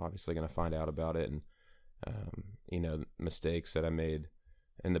obviously going to find out about it, and mistakes that I made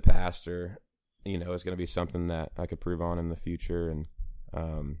in the past are, is going to be something that I could prove on in the future. And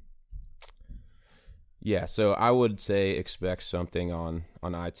so I would say expect something on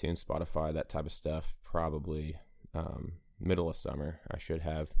iTunes, Spotify, that type of stuff, probably middle of summer.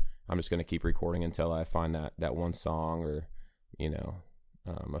 I'm just going to keep recording until I find that one song, or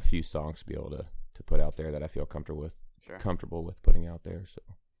a few songs to be able to put out there that I feel comfortable with putting out there. So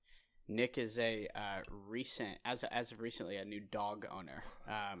Nick is a as of recently a new dog owner.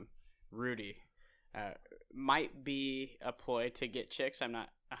 Rudy might be a ploy to get chicks. I'm not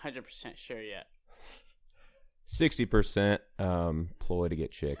 100% sure yet. 60% ploy to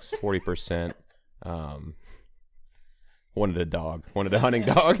get chicks. 40% wanted a hunting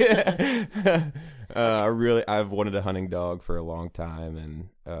dog. I've wanted a hunting dog for a long time, and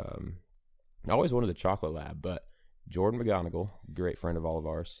I always wanted a chocolate lab, but Jordan McGonigal, great friend of all of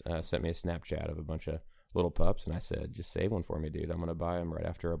ours, sent me a Snapchat of a bunch of little pups, and I said, just save one for me, dude. I'm going to buy him right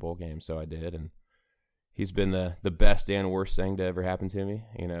after a bowl game. So I did, and he's been the best and worst thing to ever happen to me,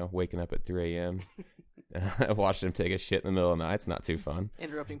 waking up at 3 a.m. I watched him take a shit in the middle of the night. It's not too fun.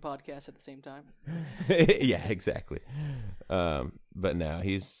 Interrupting podcasts at the same time. Yeah, exactly. But no,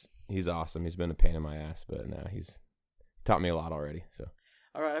 he's awesome. He's been a pain in my ass, but no, he's taught me a lot already. So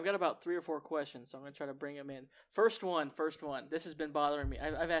All right, I've got about 3 or 4 questions, so I'm going to try to bring them in. First one. This has been bothering me.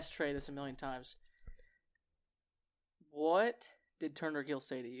 I've asked Trey this a million times. What did Turner Gill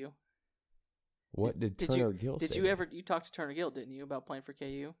say to you? What did Turner Gill say? You talked to Turner Gill, didn't you, about playing for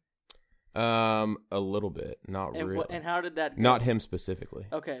KU? A little bit, not really. And how did that go? Not him specifically.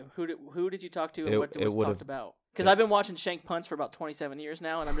 Okay, who did you talk to, and what was talked about? Because Yeah. I've been watching Shank punts for about 27 years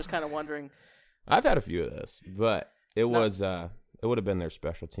now, and I'm just kind of wondering. I've had a few of those, but it would have been their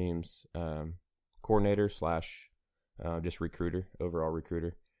special teams coordinator / just recruiter, overall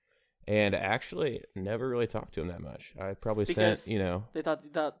recruiter. And actually, never really talked to him that much. I probably Because sent, they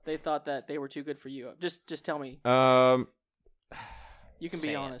thought that they were too good for you. Just tell me. You can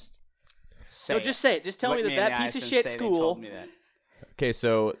be honest. Just say it. Just tell me that piece of shit school. Okay,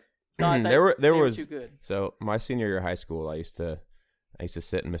 so thought there were too good. So my senior year of high school, I used to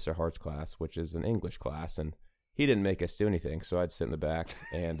sit in Mr. Hart's class, which is an English class, and he didn't make us do anything, so I'd sit in the back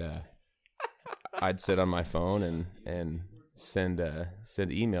and I'd sit on my phone and send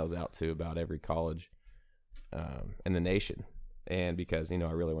emails out to about every college in the nation, and because I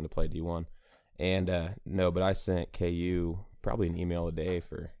really wanted to play D1, and but I sent KU probably an email a day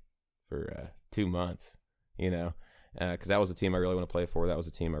for 2 months, because that was a team I really want to play for. That was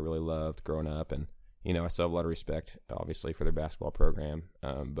a team I really loved growing up, and I still have a lot of respect, obviously, for their basketball program,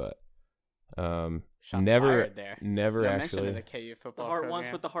 but Shots never fired there. Never no actually mention of the KU football The heart program.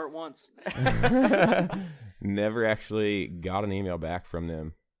 wants what the heart wants. never actually got an email back from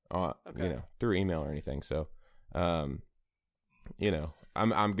them, through email or anything. So, I'm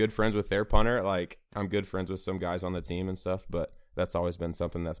good friends with their punter. Like, I'm good friends with some guys on the team and stuff, but that's always been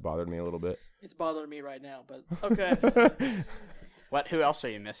something that's bothered me a little bit. It's bothering me right now, but okay. Who else are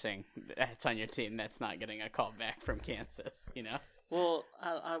you missing that's on your team that's not getting a call back from Kansas, Well,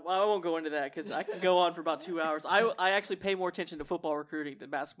 I won't go into that because I can go on for about 2 hours. I actually pay more attention to football recruiting than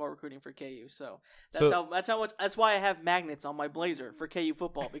basketball recruiting for KU. So that's why I have magnets on my blazer for KU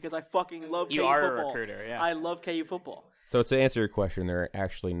football, because I fucking love KU football. You are a recruiter, yeah. I love KU football. So to answer your question, there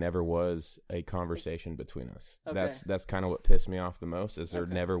actually never was a conversation between us. Okay. That's kind of what pissed me off the most, is there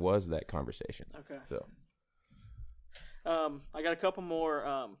never was that conversation. Okay. So I got a couple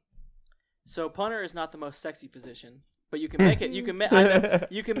more. So punter is not the most sexy position, but you can make it. You can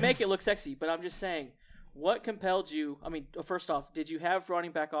make it look sexy. But I'm just saying, what compelled you? I mean, first off, did you have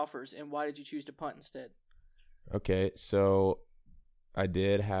running back offers, and why did you choose to punt instead? Okay, so I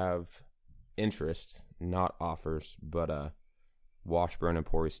did have interest, not offers, but Washburn and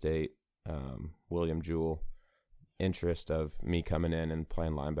Portland State, William Jewell, interest of me coming in and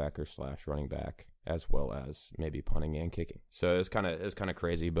playing linebacker / running back, as well as maybe punting and kicking. So it was kind of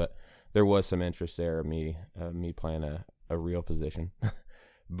crazy, but there was some interest there of me playing a real position.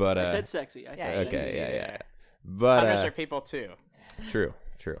 But I said sexy. I said okay, sexy. yeah. But Punters are people too. True.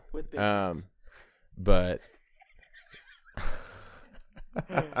 With big ones. But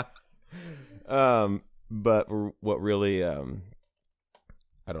but what really I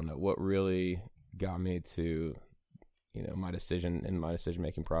don't know what really got me to my decision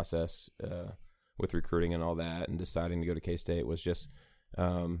making process with recruiting and all that, and deciding to go to K-State was just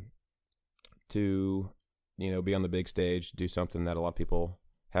to be on the big stage, do something that a lot of people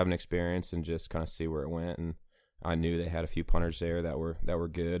haven't experienced, and just kind of see where it went. And I knew they had a few punters there that were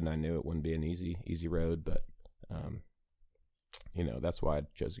good, and I knew it wouldn't be an easy road, but that's why I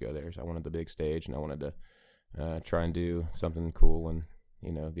chose to go there. So I wanted the big stage, and I wanted to try and do something cool when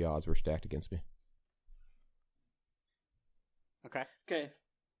the odds were stacked against me. Okay.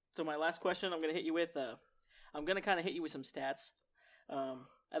 So my last question, I'm gonna hit you with. I'm gonna kind of hit you with some stats.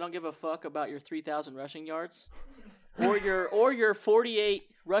 I don't give a fuck about your 3,000 rushing yards, or your 48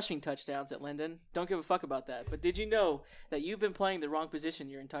 rushing touchdowns at Linden. Don't give a fuck about that. But did you know that you've been playing the wrong position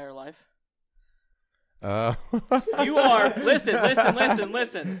your entire life? You are.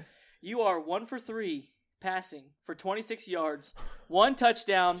 Listen. You are 1 for 3 passing for 26 yards, 1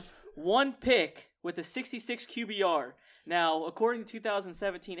 touchdown, 1 pick with a 66 QBR. Now, according to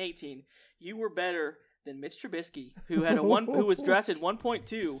 2017-18, you were better than Mitch Trubisky, who was drafted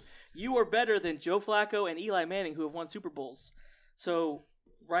 1.2. You are better than Joe Flacco and Eli Manning, who have won Super Bowls. So,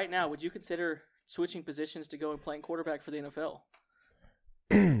 right now, would you consider switching positions to go and playing quarterback for the NFL?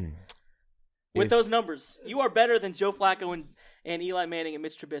 With those numbers, you are better than Joe Flacco and Eli Manning and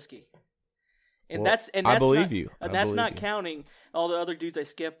Mitch Trubisky. And that's I believe you. And that's not counting all the other dudes I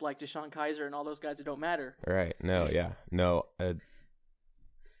skipped, like Deshaun Kaiser and all those guys that don't matter. Right. No, yeah. No. Hold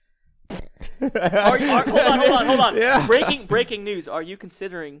on. Yeah. Breaking news. Are you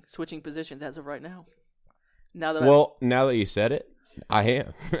considering switching positions as of right now? Now that you said it, I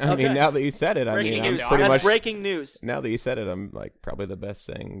am. I mean, now that you said it, Breaking I'm news. pretty That's much. breaking news. Now that you said it, I'm like probably the best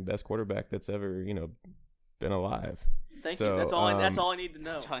quarterback that's ever been alive. Thank So, you. That's all I need to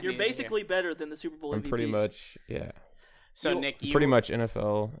know. all I You're need to hear. basically better than the Super Bowl I'm MVPs. pretty much So Nick, you pretty much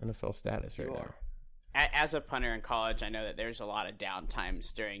NFL status right now. as a punter in college, I know that there's a lot of down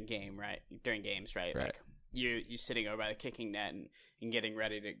times during games, right? Right. Like you sitting over by the kicking net and getting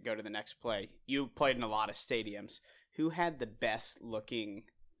ready to go to the next play. You played in a lot of stadiums. Who had the best looking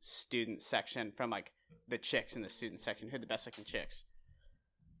student section from like the chicks in the student section? Who had the best looking chicks?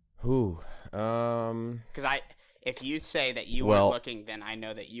 Who? Because if you say that you weren't looking, then I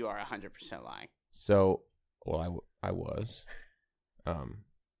know that you are 100% lying. So, I was,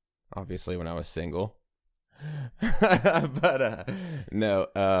 obviously when I was single, but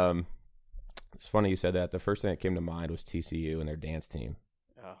no. It's funny you said that. The first thing that came to mind was TCU and their dance team.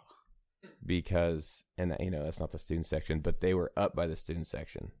 Oh. Because, and that, that's not the student section, but they were up by the student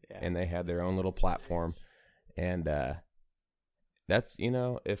section, and they had their own little platform, and that's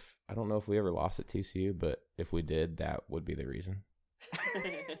if I don't know if we ever lost at TCU, but if we did, that would be the reason.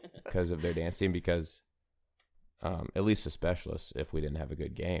 Because of their dance team, because at least the specialists, if we didn't have a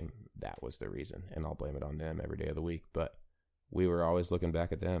good game, that was the reason, and I'll blame it on them every day of the week. But we were always looking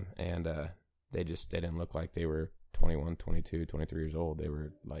back at them, and they didn't look like they were 21, 22, 23 years old. They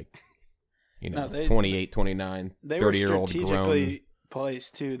were like, 28, 29, 30-year-old They were strategically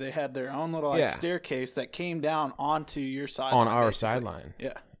placed too. They had their own little staircase that came down onto your sideline. On our basically. sideline.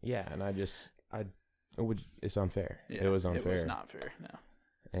 Yeah. Yeah, and it's unfair. Yeah, it was unfair. It was not fair, no.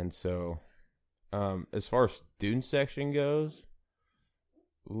 And so, as far as student section goes,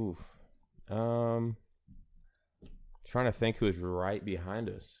 trying to think who was right behind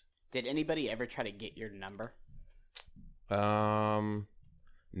us. Did anybody ever try to get your number?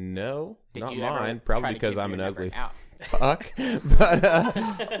 No, Did not you ever mine. Probably try to because give I'm your an number ugly out? fuck. But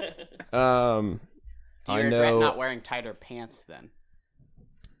Do you I regret know not wearing tighter pants then?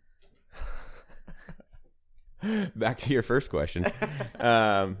 Back to your first question.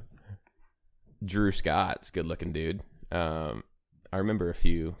 Drew Scott's a good looking dude. I remember a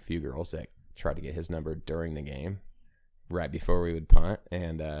few girls that tried to get his number during the game, right before we would punt,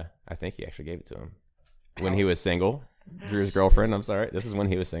 and I think he actually gave it to him when he was single. Drew's girlfriend. I'm sorry, this is when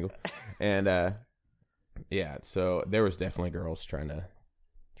he was single, and yeah. So there was definitely girls trying to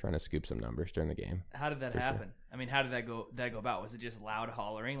scoop some numbers during the game. How did that happen? Sure. I mean, how did that go about? Was it just loud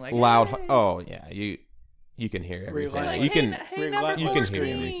hollering? Like loud? Hey! Oh yeah, you can hear everything. Like, you can hey, hear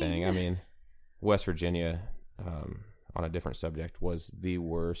everything. I mean, West Virginia, on a different subject, was the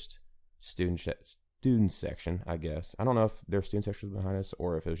worst student section, I guess. I don't know if their student section was behind us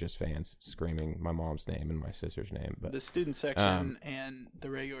or if it was just fans screaming my mom's name and my sister's name. But the student section and the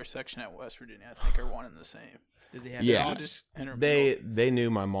regular section at West Virginia, I think, are one and the same. Did they have yeah, just they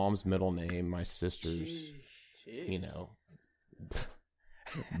knew my mom's middle name, my sister's,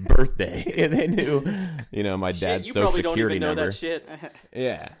 birthday, and they knew, my dad's you social probably don't security even know number. that shit.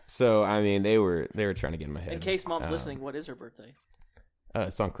 Yeah, so I mean, they were trying to get in my head. In case mom's listening, what is her birthday?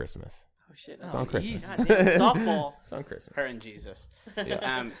 It's on Christmas. Oh shit! It's on Christmas. God damn it, softball. It's on Christmas. Her and Jesus.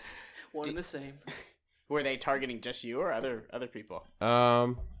 Yeah. One and the same. Were they targeting just you or other people?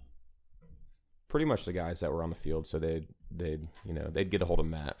 Pretty much the guys that were on the field. So they'd get a hold of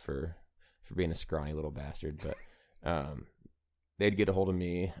Matt for being a scrawny little bastard, but they'd get a hold of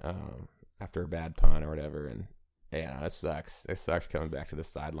me after a bad punt or whatever, and yeah, it sucks. It sucks coming back to the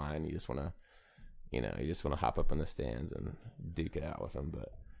sideline. You just want to hop up in the stands and duke it out with them,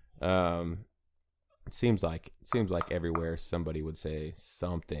 but. It seems like everywhere somebody would say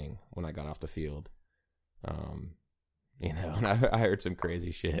something when I got off the field. And I heard some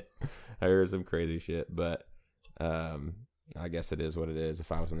crazy shit. But I guess it is what it is.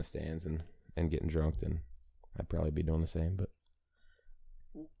 If I was in the stands and getting drunk, then I'd probably be doing the same. But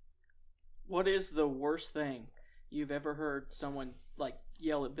what is the worst thing you've ever heard someone like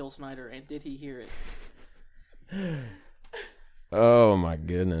yell at Bill Snyder, and did he hear it? Oh my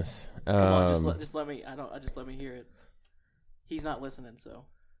goodness! Come on, just let me. Just let me hear it. He's not listening, so.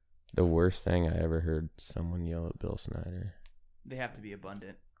 The worst thing I ever heard someone yell at Bill Snyder. They have to be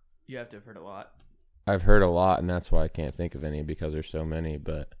abundant. You have to have heard a lot. I've heard a lot, and that's why I can't think of any because there's so many.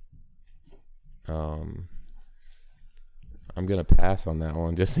 But, I'm gonna pass on that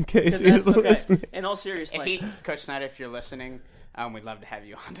one just in case he's listening. In all seriousness, Coach Snyder, if you're listening. We'd love to have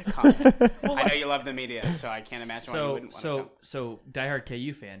you on to comment. I know you love the media, so I can't imagine why you wouldn't want to come. So, diehard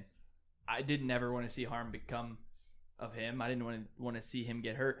KU fan, I didn't ever want to see harm become of him. I didn't want to see him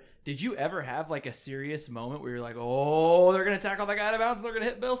get hurt. Did you ever have like a serious moment where you're like, oh, they're going to tackle the guy out of bounds, they're going to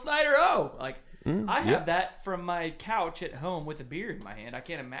hit Bill Snyder? Oh, like I have that from my couch at home with a beer in my hand. I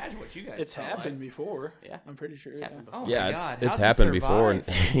can't imagine what you guys. It's happened like. before. Yeah. I'm pretty sure. It's happened before. Oh Yeah, my God. it's How's he happened before, and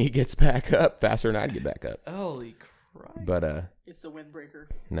survive? he gets back up faster than I'd get back up. Holy Christ! But It's the windbreaker.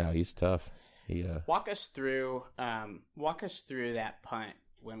 no, he's tough. He Walk us through that punt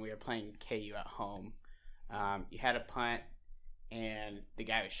when we were playing KU at home. You had a punt, and the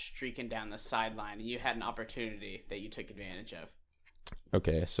guy was streaking down the sideline, and you had an opportunity that you took advantage of.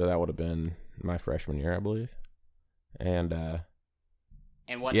 okay. So that would have been my freshman year, I believe, and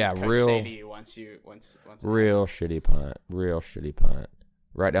And what Yeah, did coach say to you once real shitty punt,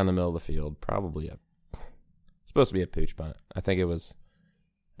 right down the middle of the field. Probably supposed to be a pooch punt. I think it was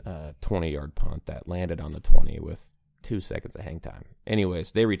a 20-yard punt that landed on the 20 with 2 seconds of hang time.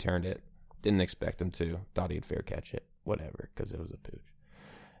 Anyways, they returned it. Didn't expect him to. Thought he'd fair catch it. Whatever, because it was a pooch.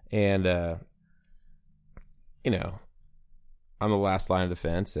 And, I'm the last line of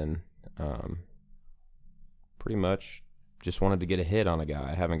defense, and pretty much just wanted to get a hit on a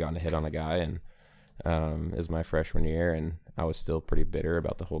guy. I haven't gotten a hit on a guy, and it was my freshman year, and I was still pretty bitter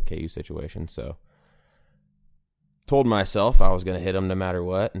about the whole KU situation, so told myself I was going to hit him no matter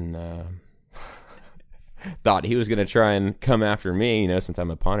what, and thought he was going to try and come after me, since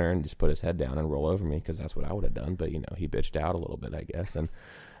I'm a punter, and just put his head down and roll over me, because that's what I would have done. But, he bitched out a little bit, I guess. And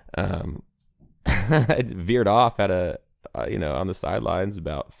I veered off at on the sidelines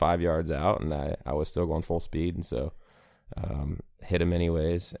about 5 yards out, and I was still going full speed. And so hit him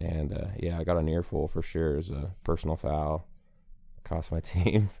anyways. And, I got an earful for sure. It was a personal foul. Cost my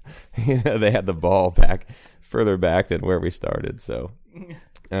team. They had the ball further back than where we started. So,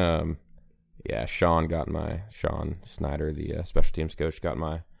 Sean Snyder, the special teams coach, got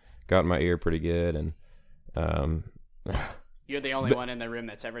in my ear pretty good, and you're the only one in the room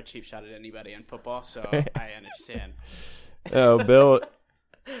that's ever cheap shot at anybody in football, so I understand. Oh, Bill,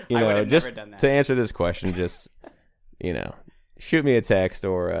 just done that. to answer this question, just shoot me a text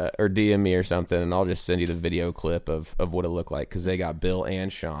or DM me or something, and I'll just send you the video clip of what it looked like, because they got Bill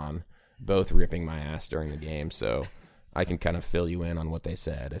and Sean both ripping my ass during the game, so I can kind of fill you in on what they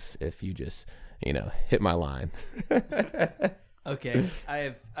said if you just hit my line. Okay,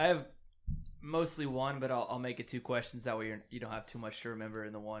 I have mostly one, but I'll make it 2 questions. That way you don't have too much to remember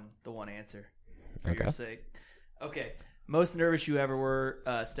in the one answer for your sake. Okay, most nervous you ever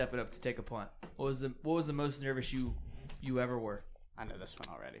were stepping up to take a punt. What was the most nervous you ever were? I know this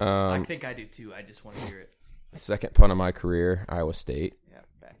one already. I think I do too. I just want to hear it. Second punt of my career, Iowa State. Yeah,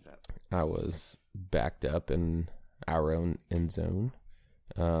 backed up. I was backed up in our own end zone.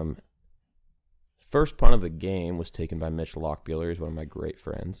 First punt of the game was taken by Mitch Lockbuehler. He's one of my great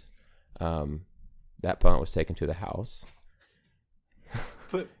friends. That punt was taken to the house.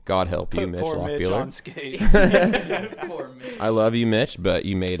 God help you, Mitch poor Lockbuehler. Mitch on skates. Poor Mitch. I love you, Mitch, but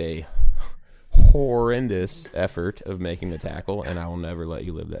you made a horrendous effort of making the tackle, and I will never let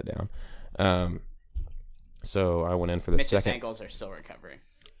you live that down. So I went in for the Mitch's second. ankles are still recovering.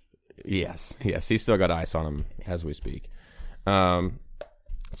 Yes, he's still got ice on him as we speak.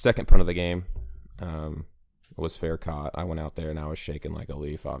 Second punt of the game was fair caught. I went out there and I was shaking like a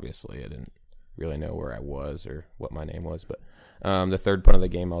leaf. Obviously, I didn't really know where I was or what my name was. But the third punt of the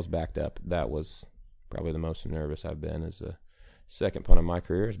game, I was backed up. That was probably the most nervous I've been. As the second punt of my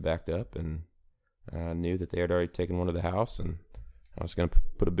career is backed up, and I knew that they had already taken one to the house, and I was going to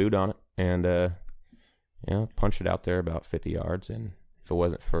put a boot on it and punched it out there about 50 yards. And if it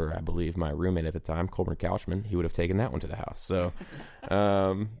wasn't for, I believe, my roommate at the time, Colburn Couchman, he would have taken that one to the house. So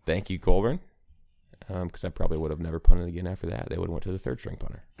thank you, Colburn, because I probably would have never punted again after that. They would have went to the third string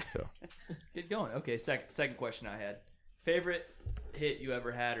punter. So Get going. Okay, second question I had. Favorite hit you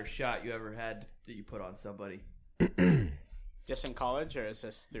ever had or shot you ever had that you put on somebody? Just in college, or is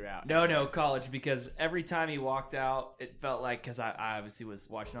this throughout? No, college, because every time he walked out, it felt like, because I obviously was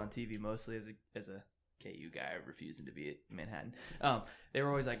watching on TV mostly as a KU guy refusing to be at Manhattan. They were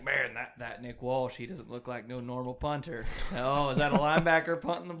always like, man, that Nick Walsh, he doesn't look like no normal punter. Oh, is that a linebacker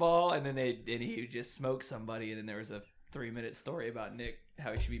punting the ball? And then he would just smoke somebody, and then there was a 3-minute story about Nick,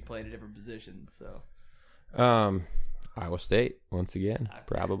 how he should be played at different positions. So, Iowa State, once again,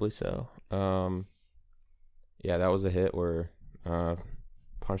 probably so. That was a hit where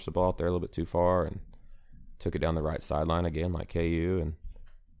punched the ball out there a little bit too far and took it down the right sideline again, like KU.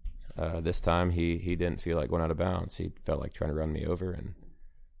 And this time he didn't feel like going out of bounds. He felt like trying to run me over, and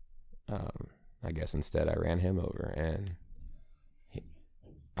I guess instead I ran him over. And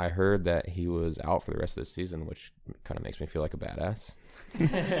I heard that he was out for the rest of the season, which kind of makes me feel like a badass.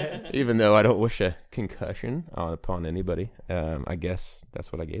 Even though I don't wish a concussion upon anybody. I guess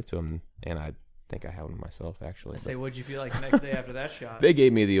that's what I gave to him, and I think I had one myself, actually. I say, what'd you feel like the next day after that shot? They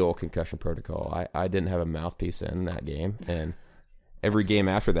gave me the old concussion protocol. I didn't have a mouthpiece in that game, and every game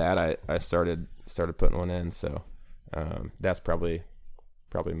after that, I started putting one in. So that's probably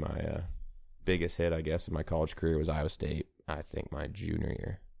my biggest hit, I guess, in my college career was Iowa State. I think my junior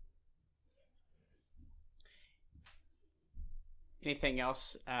year. Anything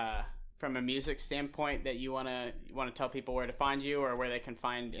else from a music standpoint that you want to tell people where to find you, or where they can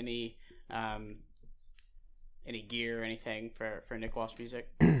find any gear or anything for Nick Walsh Music?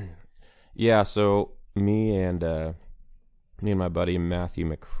 Yeah, so me and my buddy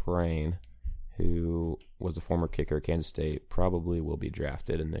Matthew McCrane, who was a former kicker at Kansas State, probably will be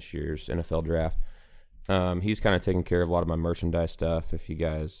drafted in this year's NFL draft. He's kind of taking care of a lot of my merchandise stuff. If you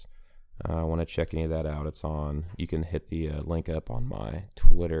guys want to check any of that out, it's on. You can hit the link up on my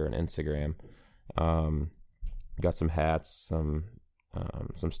Twitter and Instagram. Got some hats, some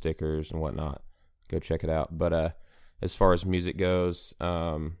stickers and whatnot. Go check it out. But as far as music goes,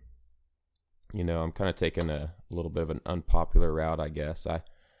 I'm kind of taking a little bit of an unpopular route, I guess. I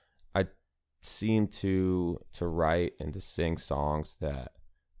seem to write and to sing songs that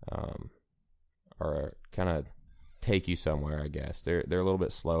are kind of take you somewhere, I guess. They're a little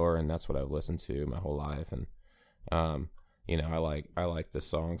bit slower, and that's what I've listened to my whole life. And I like the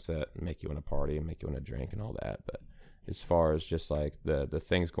songs that make you want to party and make you want to drink and all that. But as far as just like the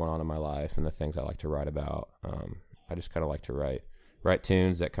things going on in my life and the things I like to write about, I just kind of like to write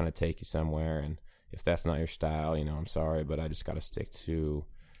tunes that kind of take you somewhere. And if that's not your style, I'm sorry, but I just got to stick to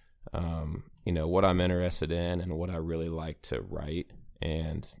what I'm interested in and what I really like to write.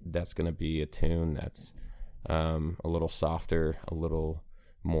 And that's going to be a tune that's a little softer, a little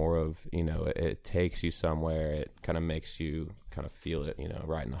more of, it takes you somewhere. It kind of makes you kind of feel it,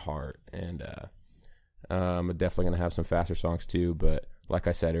 right in the heart. And I'm definitely going to have some faster songs too. But like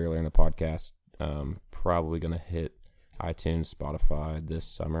I said earlier in the podcast, probably going to hit iTunes, Spotify this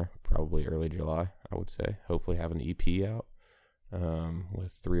summer, probably early July, I would say. Hopefully have an EP out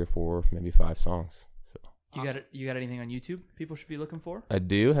with 3 or 4, maybe 5 songs. You got anything on YouTube people should be looking for? I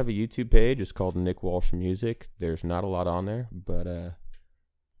do have a YouTube page. It's called Nick Walsh Music. There's not a lot on there, but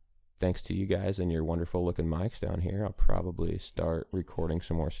thanks to you guys and your wonderful looking mics down here, I'll probably start recording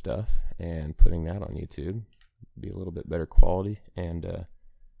some more stuff and putting that on YouTube. Be a little bit better quality. And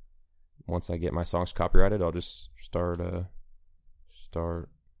once I get my songs copyrighted, I'll just start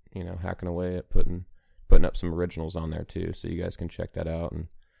hacking away at putting up some originals on there too, so you guys can check that out and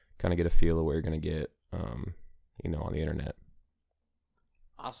kind of get a feel of what you're gonna get. On the internet.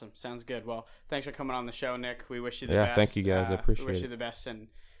 Awesome. Sounds good. Well, thanks for coming on the show, Nick. We wish you the best. Yeah, thank you guys. I appreciate it. We wish you the best and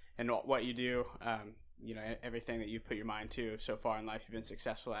what you do. Everything that you've put your mind to so far in life, you've been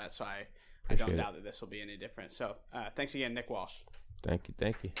successful at. So I don't doubt that this will be any different. So thanks again, Nick Walsh. Thank you.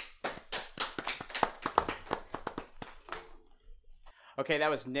 Okay, that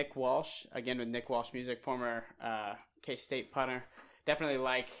was Nick Walsh, again with Nick Walsh Music, former K-State punter. Definitely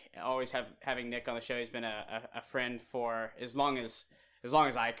always having Nick on the show. He's been a friend for as long as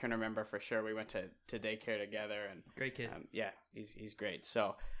I can remember, for sure. We went to daycare together, and great kid. He's great.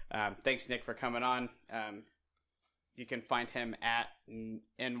 So thanks, Nick, for coming on. You can find him at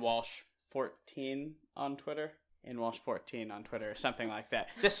nwalsh14 on Twitter. nwalsh14 on Twitter, or something like that.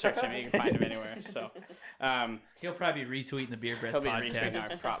 Just search him; you can find him anywhere. So he'll probably be retweeting the Beer Breath he'll be podcast.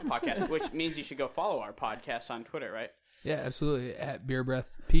 retweeting our podcast, which means you should go follow our podcast on Twitter, right? Yeah, absolutely. At Beer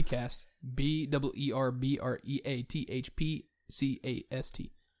Breath PCast. BEERBREATHPCAST.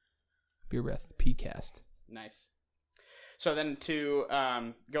 Beer Breath PCast. Nice. So then to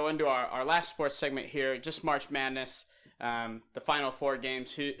go into our last sports segment here, just March Madness, the final 4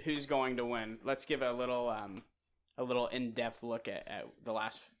 games. Who's going to win? Let's give a little in-depth look at the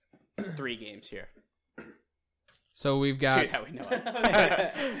last 3 games here. So we've got 2 that we know of.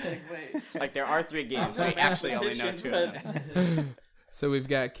 Like there are 3 games. We actually only know 2 of them. So we've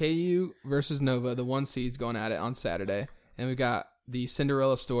got KU versus Nova, the 1 seeds going at it on Saturday, and we've got the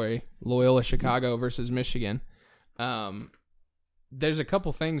Cinderella story, Loyola Chicago versus Michigan. There's a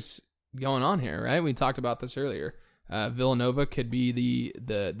couple things going on here, right? We talked about this earlier. Villanova could be the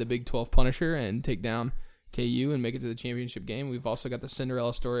Big 12 Punisher and take down KU and make it to the championship game. We've also got the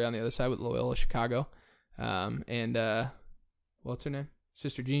Cinderella story on the other side with Loyola Chicago. And what's her name?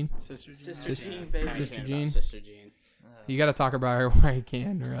 Sister Jean? Sister Jean, baby. Sister Jean. Sister Jean. You got to talk about her while you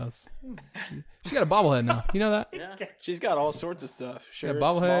can, or else. She got a bobblehead now. You know that? Yeah. She's got all sorts of stuff. Shirts,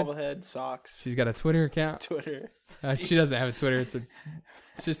 bobblehead. socks. She's got a Twitter account. Twitter. She doesn't have a Twitter. It's a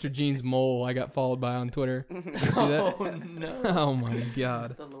Sister Jean's mole I got followed by on Twitter. You see that? Oh, no. Oh, my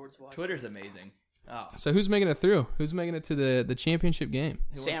God. The Lord's watching. Twitter's amazing. Oh, So who's making it through? Who's making it to the championship game?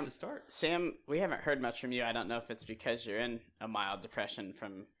 who Sam, wants to start? Sam, we haven't heard much from you. I don't know if it's because you're in a mild depression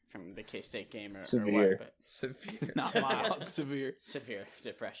from the K-State game or Severe. what, but Severe. Not mild, severe. severe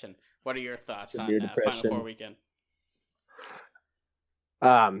depression. What are your thoughts Severe on Final depression. Four weekend?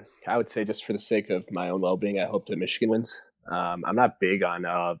 I would say just for the sake of my own well-being, I hope that Michigan wins. I'm not big on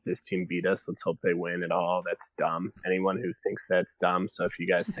this team beat us. Let's hope they win at all. That's dumb. Anyone who thinks that's dumb. So if you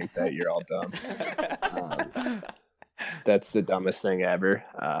guys think that, you're all dumb. That's the dumbest thing ever.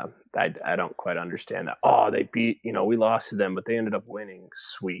 I don't quite understand that. Oh, they beat, we lost to them, but they ended up winning.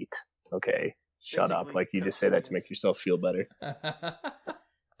 Sweet. Okay. Shut up. Basically, Like you just say that to Coach make yourself feel better.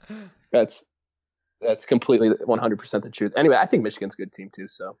 That's completely 100% the truth. Anyway, I think Michigan's a good team too.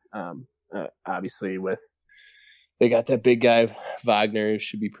 So obviously they got that big guy Wagner,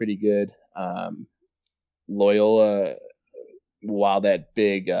 should be pretty good. Loyola, while that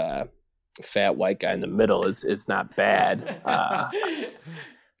big fat white guy in the middle is not bad. I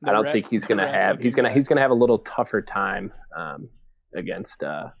don't think he's gonna have a little tougher time against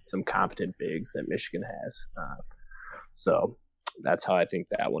some competent bigs that Michigan has. So that's how I think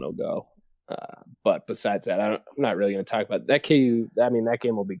that one will go. But besides that, I'm not really going to talk about that. That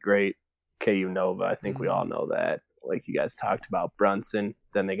game will be great. KU Nova, I think we all know that. Like you guys talked about Brunson,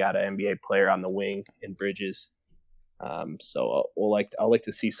 then they got an NBA player on the wing in Bridges. So I'll like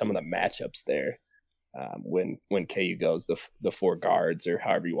to see some of the matchups there when KU goes the four guards or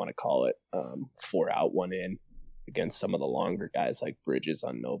however you want to call it, 4 out, 1 in against some of the longer guys like Bridges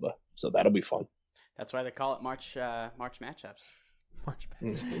on Nova. So that'll be fun. That's why they call it March matchups. March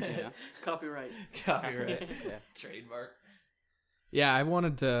Madness. Yeah. Copyright. Copyright. Yeah. Trademark. Yeah, I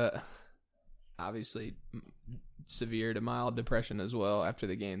wanted to obviously severe to mild depression as well after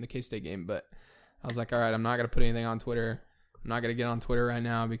the game, the K-State game, but I was like, all right, I'm not going to put anything on Twitter. I'm not going to get on Twitter right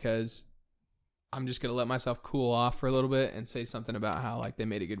now because I'm just going to let myself cool off for a little bit and say something about how like they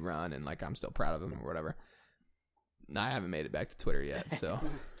made a good run and like I'm still proud of them or whatever. I haven't made it back to Twitter yet, so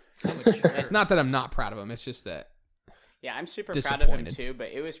not that I'm not proud of them. It's just that Yeah, I'm super proud of him Disappointed. too, but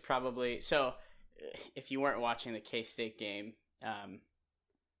it was probably so. If you weren't watching the K-State game,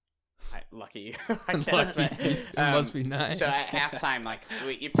 lucky you. I guess, lucky. but, It must be nice. So at halftime, like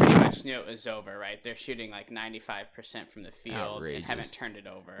you pretty much knew it was over, right? They're shooting like 95% from the field and Outrageous. haven't turned it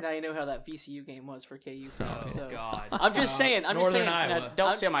over. Now you know how that VCU game was for KU fans. Oh, so. God. I'm just saying. Northern Iowa. Now,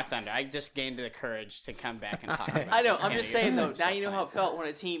 don't steal my thunder. I just gained the courage to come back and talk about it. I know. Just I'm can't just hear saying it. though. So Now you know how fine. it felt when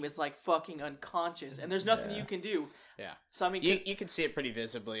a team is like fucking unconscious, and there's nothing you can do. Yeah. So I mean, You could see it pretty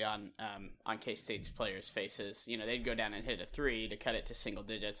visibly on K-State's players' faces. They'd go down and hit a 3 to cut it to single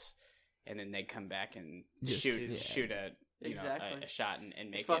digits, and then they'd come back and Just shoot a Exactly. a shot and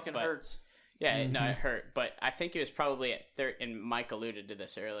make it fucking it. But, hurts. Yeah, no, it hurt. But I think it was probably at third. And Mike alluded to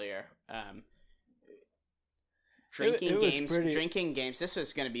this earlier. Drinking It was games. pretty- Drinking games. This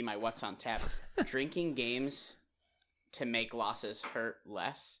is going to be my what's on tap. Drinking games to make losses hurt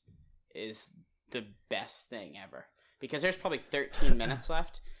less is the best thing ever. Because there's probably 13 minutes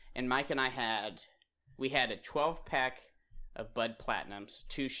left, and Mike and I had a 12-pack of Bud Platinums,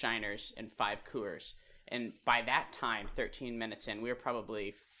 2 Shiners, and 5 Coors. And by that time, 13 minutes in, we were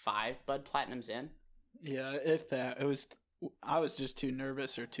probably 5 Bud Platinums in. Yeah, if that. I was just too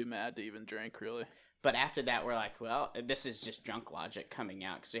nervous or too mad to even drink, really. But after that, we're like, well, this is just drunk logic coming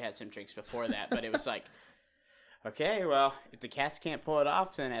out because we had some drinks before that. But it was like, okay, well, if the Cats can't pull it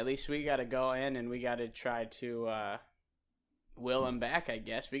off, then at least we got to go in and we got to try to will them back, I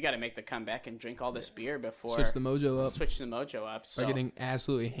guess. We got to make the comeback and drink all this beer before switch the mojo up. switch the mojo up. So, By getting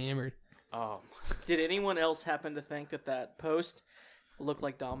absolutely hammered. oh, Did anyone else happen to think that post looked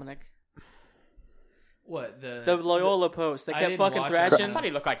like Dominic? What the Loyola post. They I kept didn't fucking watch it. I thrashing. thought he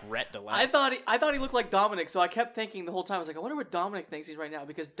looked like Rhett DeLay. I thought he looked like Dominic, so I kept thinking the whole time. I was like, I wonder what Dominic thinks he's right now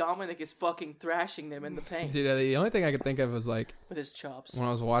because Dominic is fucking thrashing them in the paint Dude, the only thing I could think of was like with his chops. when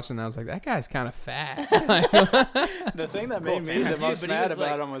I was watching, I was like, that guy's kind of fat. The thing that made me the Dude, most but he mad was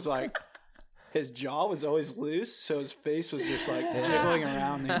about like- him was like his jaw was always loose, so his face was just like jiggling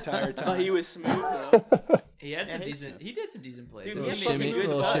around the entire time. But he was smooth though. he had some he's decent. He did some decent plays. Dude, He he little had made shimmy, fucking good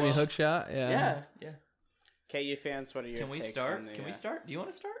little touch. shimmy hook shot. Yeah. yeah. KU fans, what are your Can we takes start? on the, Can we start? Do you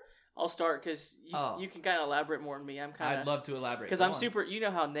want to start? I'll start because Oh. you can kind of elaborate more than me. I'm kind I'd of love to elaborate because Go I'm on. super. You know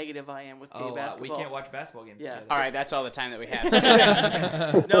how negative I am with KU Oh, basketball. we can't watch basketball games. Yeah. together. All right, that's all the time that we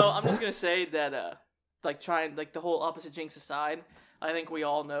have. No, I'm just gonna say that trying the whole opposite jinx aside, I think we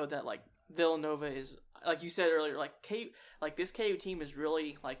all know that Villanova is, like you said earlier, this KU team is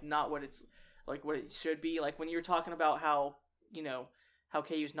really not what it's what it should be. Like when you were talking about how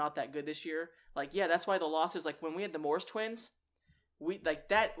KU's not that good this year, yeah, that's why the losses, when we had the Morris twins,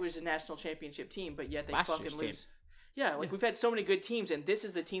 that was a national championship team, but yet they Last fucking year's lose. team. Yeah, we've had so many good teams, and this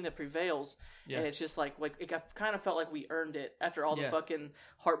is the team that prevails. Yeah. And it's just like it kind of felt like we earned it after all the fucking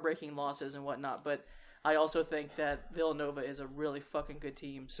heartbreaking losses and whatnot. But I also think that Villanova is a really fucking good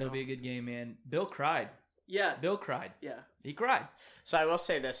team. So It'll be a good game, man. Bill cried. yeah, Bill cried. yeah. He cried. So I will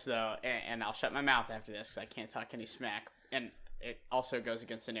say this though, and I'll shut my mouth after this because I can't talk any smack. And it also goes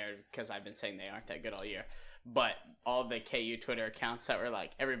against the narrative because I've been saying they aren't that good all year. But all the KU Twitter accounts that were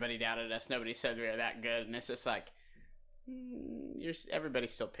like, everybody doubted us, nobody said we were that good, and it's just like, everybody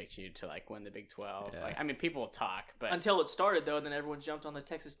still picked you to like win the Big 12. Yeah. Like, I mean, people will talk, but Until it started though, and then everyone jumped on the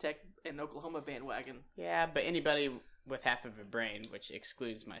Texas Tech and Oklahoma bandwagon. yeah, but anybody with half of a brain, which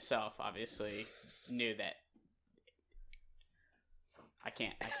excludes myself, obviously knew that. I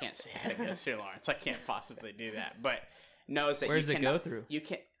can't say how it goes through Lawrence. I can't possibly do that, but knows that. Where does you it go through? You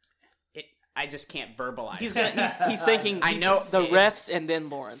can't. I just can't verbalize. He's it. he's thinking. I know the it's- refs and then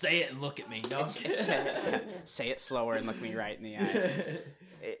Lawrence. Say it and look at me. No, Say it slower and look me right in the eyes.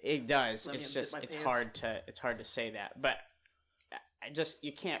 It does. Let me It's unzip just my it's pants. hard to say that, but I just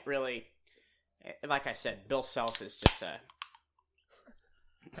you can't really. Like I said, Bill Self is just a.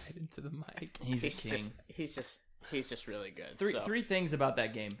 Right into the mic. he's a king. He's just really good. Three things about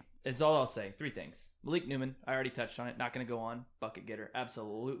that game. It's all I'll say. 3 things. Malik Newman, I already touched on it. Not going to go on. Bucket getter.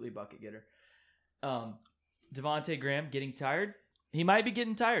 Absolutely bucket getter. Devontae Graham getting tired. He might be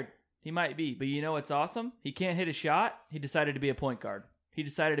getting tired. He might be. But you know what's awesome? He can't hit a shot. He decided to be a point guard.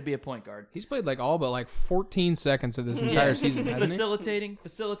 He's played Like all but like 14 seconds of this entire season, hasn't he?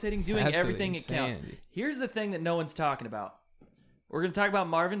 facilitating, doing absolutely everything it counts. insanity. Here's the thing that no one's talking about. We're going to talk about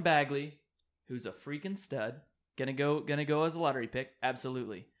Marvin Bagley, who's a freaking stud. Gonna go as a lottery pick.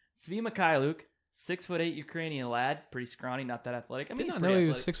 Absolutely. Svi Mikhailuk, 6'8" Ukrainian lad, pretty scrawny, not that athletic. I mean, Did he's not pretty know he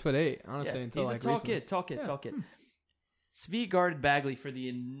was athletic. 6'8", honestly, Yeah, until he's like a tall recently. tall kid. Svi guarded Bagley for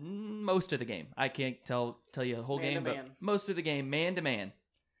the most of the game. I can't tell you the whole Man to game, but man. most of the game, man to man.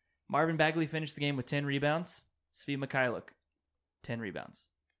 Marvin Bagley finished the game with 10 rebounds. Svi Mikhailuk, 10 rebounds.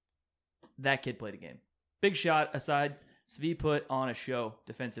 That kid played a game. Big shot aside, Svi put on a show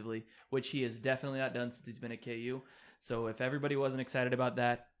defensively, which he has definitely not done since he's been at KU. So if everybody wasn't excited about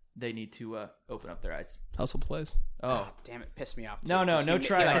that, they need to open up their eyes. Hustle plays. Oh, damn it, pissed me off. Too, no, 'cause no he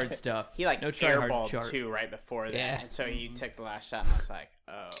try like- hard stuff. He like no try hard airballed chart. 2 right before that, Yeah. and so he took the last shot, and I was like,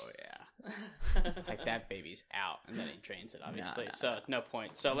 oh yeah, like that baby's out, and then he drains it obviously. So no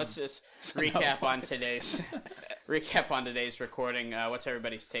point. So let's just recap on today's recording. What's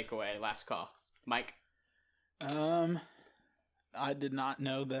everybody's takeaway? Last call, Mike. I did not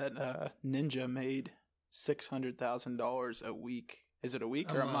know that Ninja made $600,000 a week. Is it a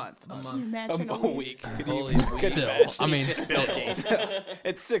week or a month? A month. A week. Holy Still, I mean, He's just still. Bill Gates.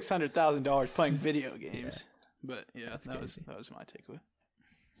 It's $600,000 playing video games. But yeah, that was my takeaway.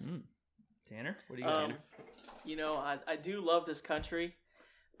 Tanner, what do you got? You know, I do love this country,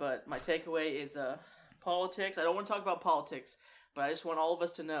 but my takeaway is politics. I don't want to talk about politics, but I just want all of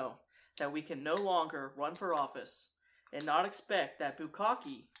us to know that we can no longer run for office and not expect that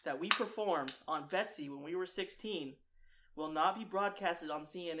bukkake that we performed on Betsy when we were 16 will not be broadcasted on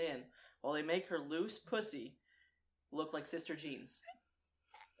CNN while they make her loose pussy look like Sister Jean's.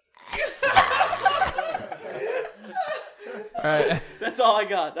 All right, That's all I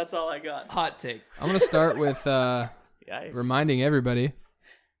got. Hot take. I'm gonna start with reminding everybody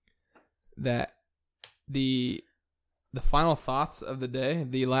that the final thoughts of the day,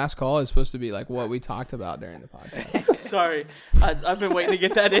 the last call, is supposed to be like what we talked about during the podcast. Sorry, I've been waiting to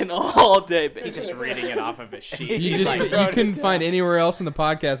get that in all day. Baby. He's just reading it off of his sheet. You He's just like, you couldn't find anywhere else in the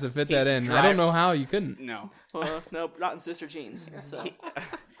podcast to fit that in. I don't know how you couldn't. no. Nope, not in Sister Jean's. So.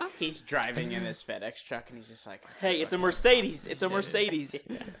 He's driving in his FedEx truck, and he's just like, Hey, it's a Mercedes. It's a Mercedes.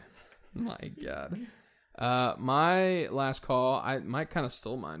 My God. My last call, Mike kind of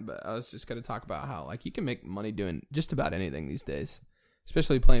stole mine, but I was just going to talk about how like you can make money doing just about anything these days,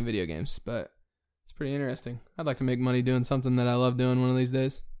 especially playing video games. But it's pretty interesting. I'd like to make money doing something that I love doing one of these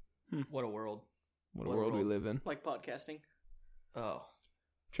days. What a world. What a world we live in. Like podcasting. Oh.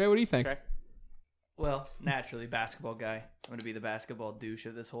 Trey, what do you think? Trey? Well, naturally, basketball guy. I'm going to be the basketball douche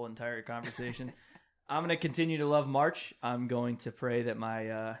of this whole entire conversation. I'm going to continue to love March. I'm going to pray that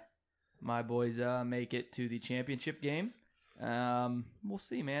my boys make it to the championship game. We'll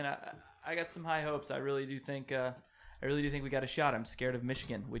see, man. I got some high hopes. I really do think we got a shot. I'm scared of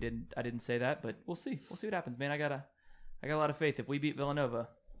Michigan. I didn't say that, but we'll see. We'll see what happens, man. I got a lot of faith. If we beat Villanova,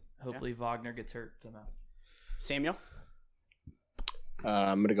 hopefully Wagner gets hurt somehow. Samuel?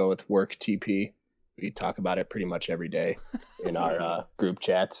 I'm going to go with work TP. We talk about it pretty much every day in our group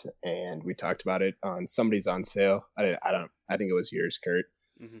chats, and we talked about it on somebody's on sale. I think it was yours, Kurt.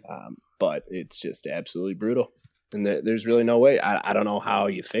 Mm-hmm. But it's just absolutely brutal. And there's really no way. I don't know how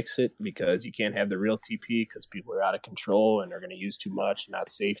you fix it, because you can't have the real TP because people are out of control and are going to use too much, not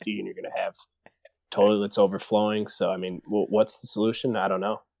safety, and you're going to have toilets overflowing. So, I mean, what's the solution? I don't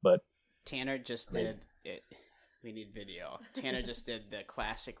know. But Tanner just did it. We need video. Tanner just did the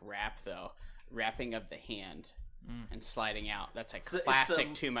classic wrapping of the hand and sliding out. That's a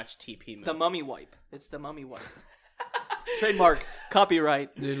classic too much TP move. The mummy wipe. It's the mummy wipe. Trademark,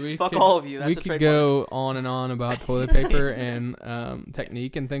 copyright. Dude, Fuck all of you. That's we a could trademark. go on and on about toilet paper and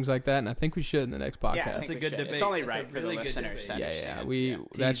technique and things like that, and I think we should in the next podcast. Yeah, I That's think a we good should. debate. It's only That's right a for really the good listeners to debate. understand.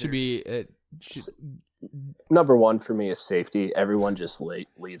 That Teaser. should be it. number one for me is safety. Everyone just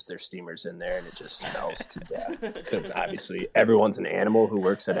leaves their steamers in there, and it just smells to death. Because obviously everyone's an animal who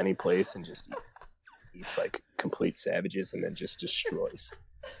works at any place and just eats like complete savages and then just destroys.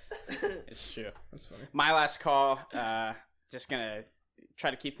 It's true. That's funny. My last call, just going to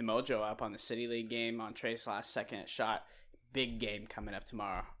try to keep the mojo up on the City League game on Trey's last second shot. Big game coming up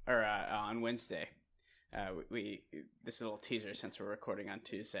tomorrow, or on Wednesday. This is a little teaser since we're recording on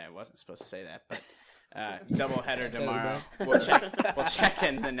Tuesday. I wasn't supposed to say that, but doubleheader tomorrow. We'll check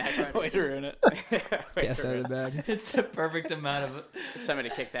in the next. Way to ruin it. Guess out of the bag. It's the perfect amount of. Somebody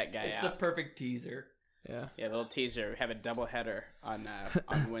kick that guy It's out. the perfect teaser. Yeah. Yeah, little teaser. We have a doubleheader on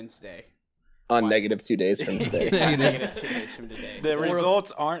Wednesday. On negative 2 days from today. Negative 2 days from today. The So-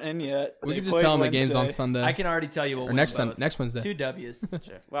 results aren't in yet. We They could just played tell them the game's on Wednesday. Sunday. I can already tell you what or wins next both. next Wednesday. 2 W's.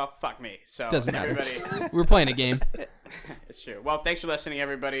 Well, fuck me. So Doesn't matter. everybody, We're playing a game. it's true. Well, thanks for listening,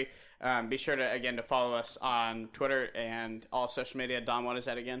 everybody. Be sure to follow us on Twitter and all social media. Don, what is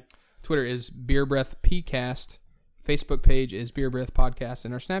that again? Twitter is Beer Breath PCast. Facebook page is Beer Breath Podcast,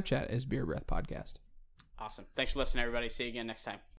 and our Snapchat is Beer Breath Podcast. Awesome. Thanks for listening, everybody. See you again next time.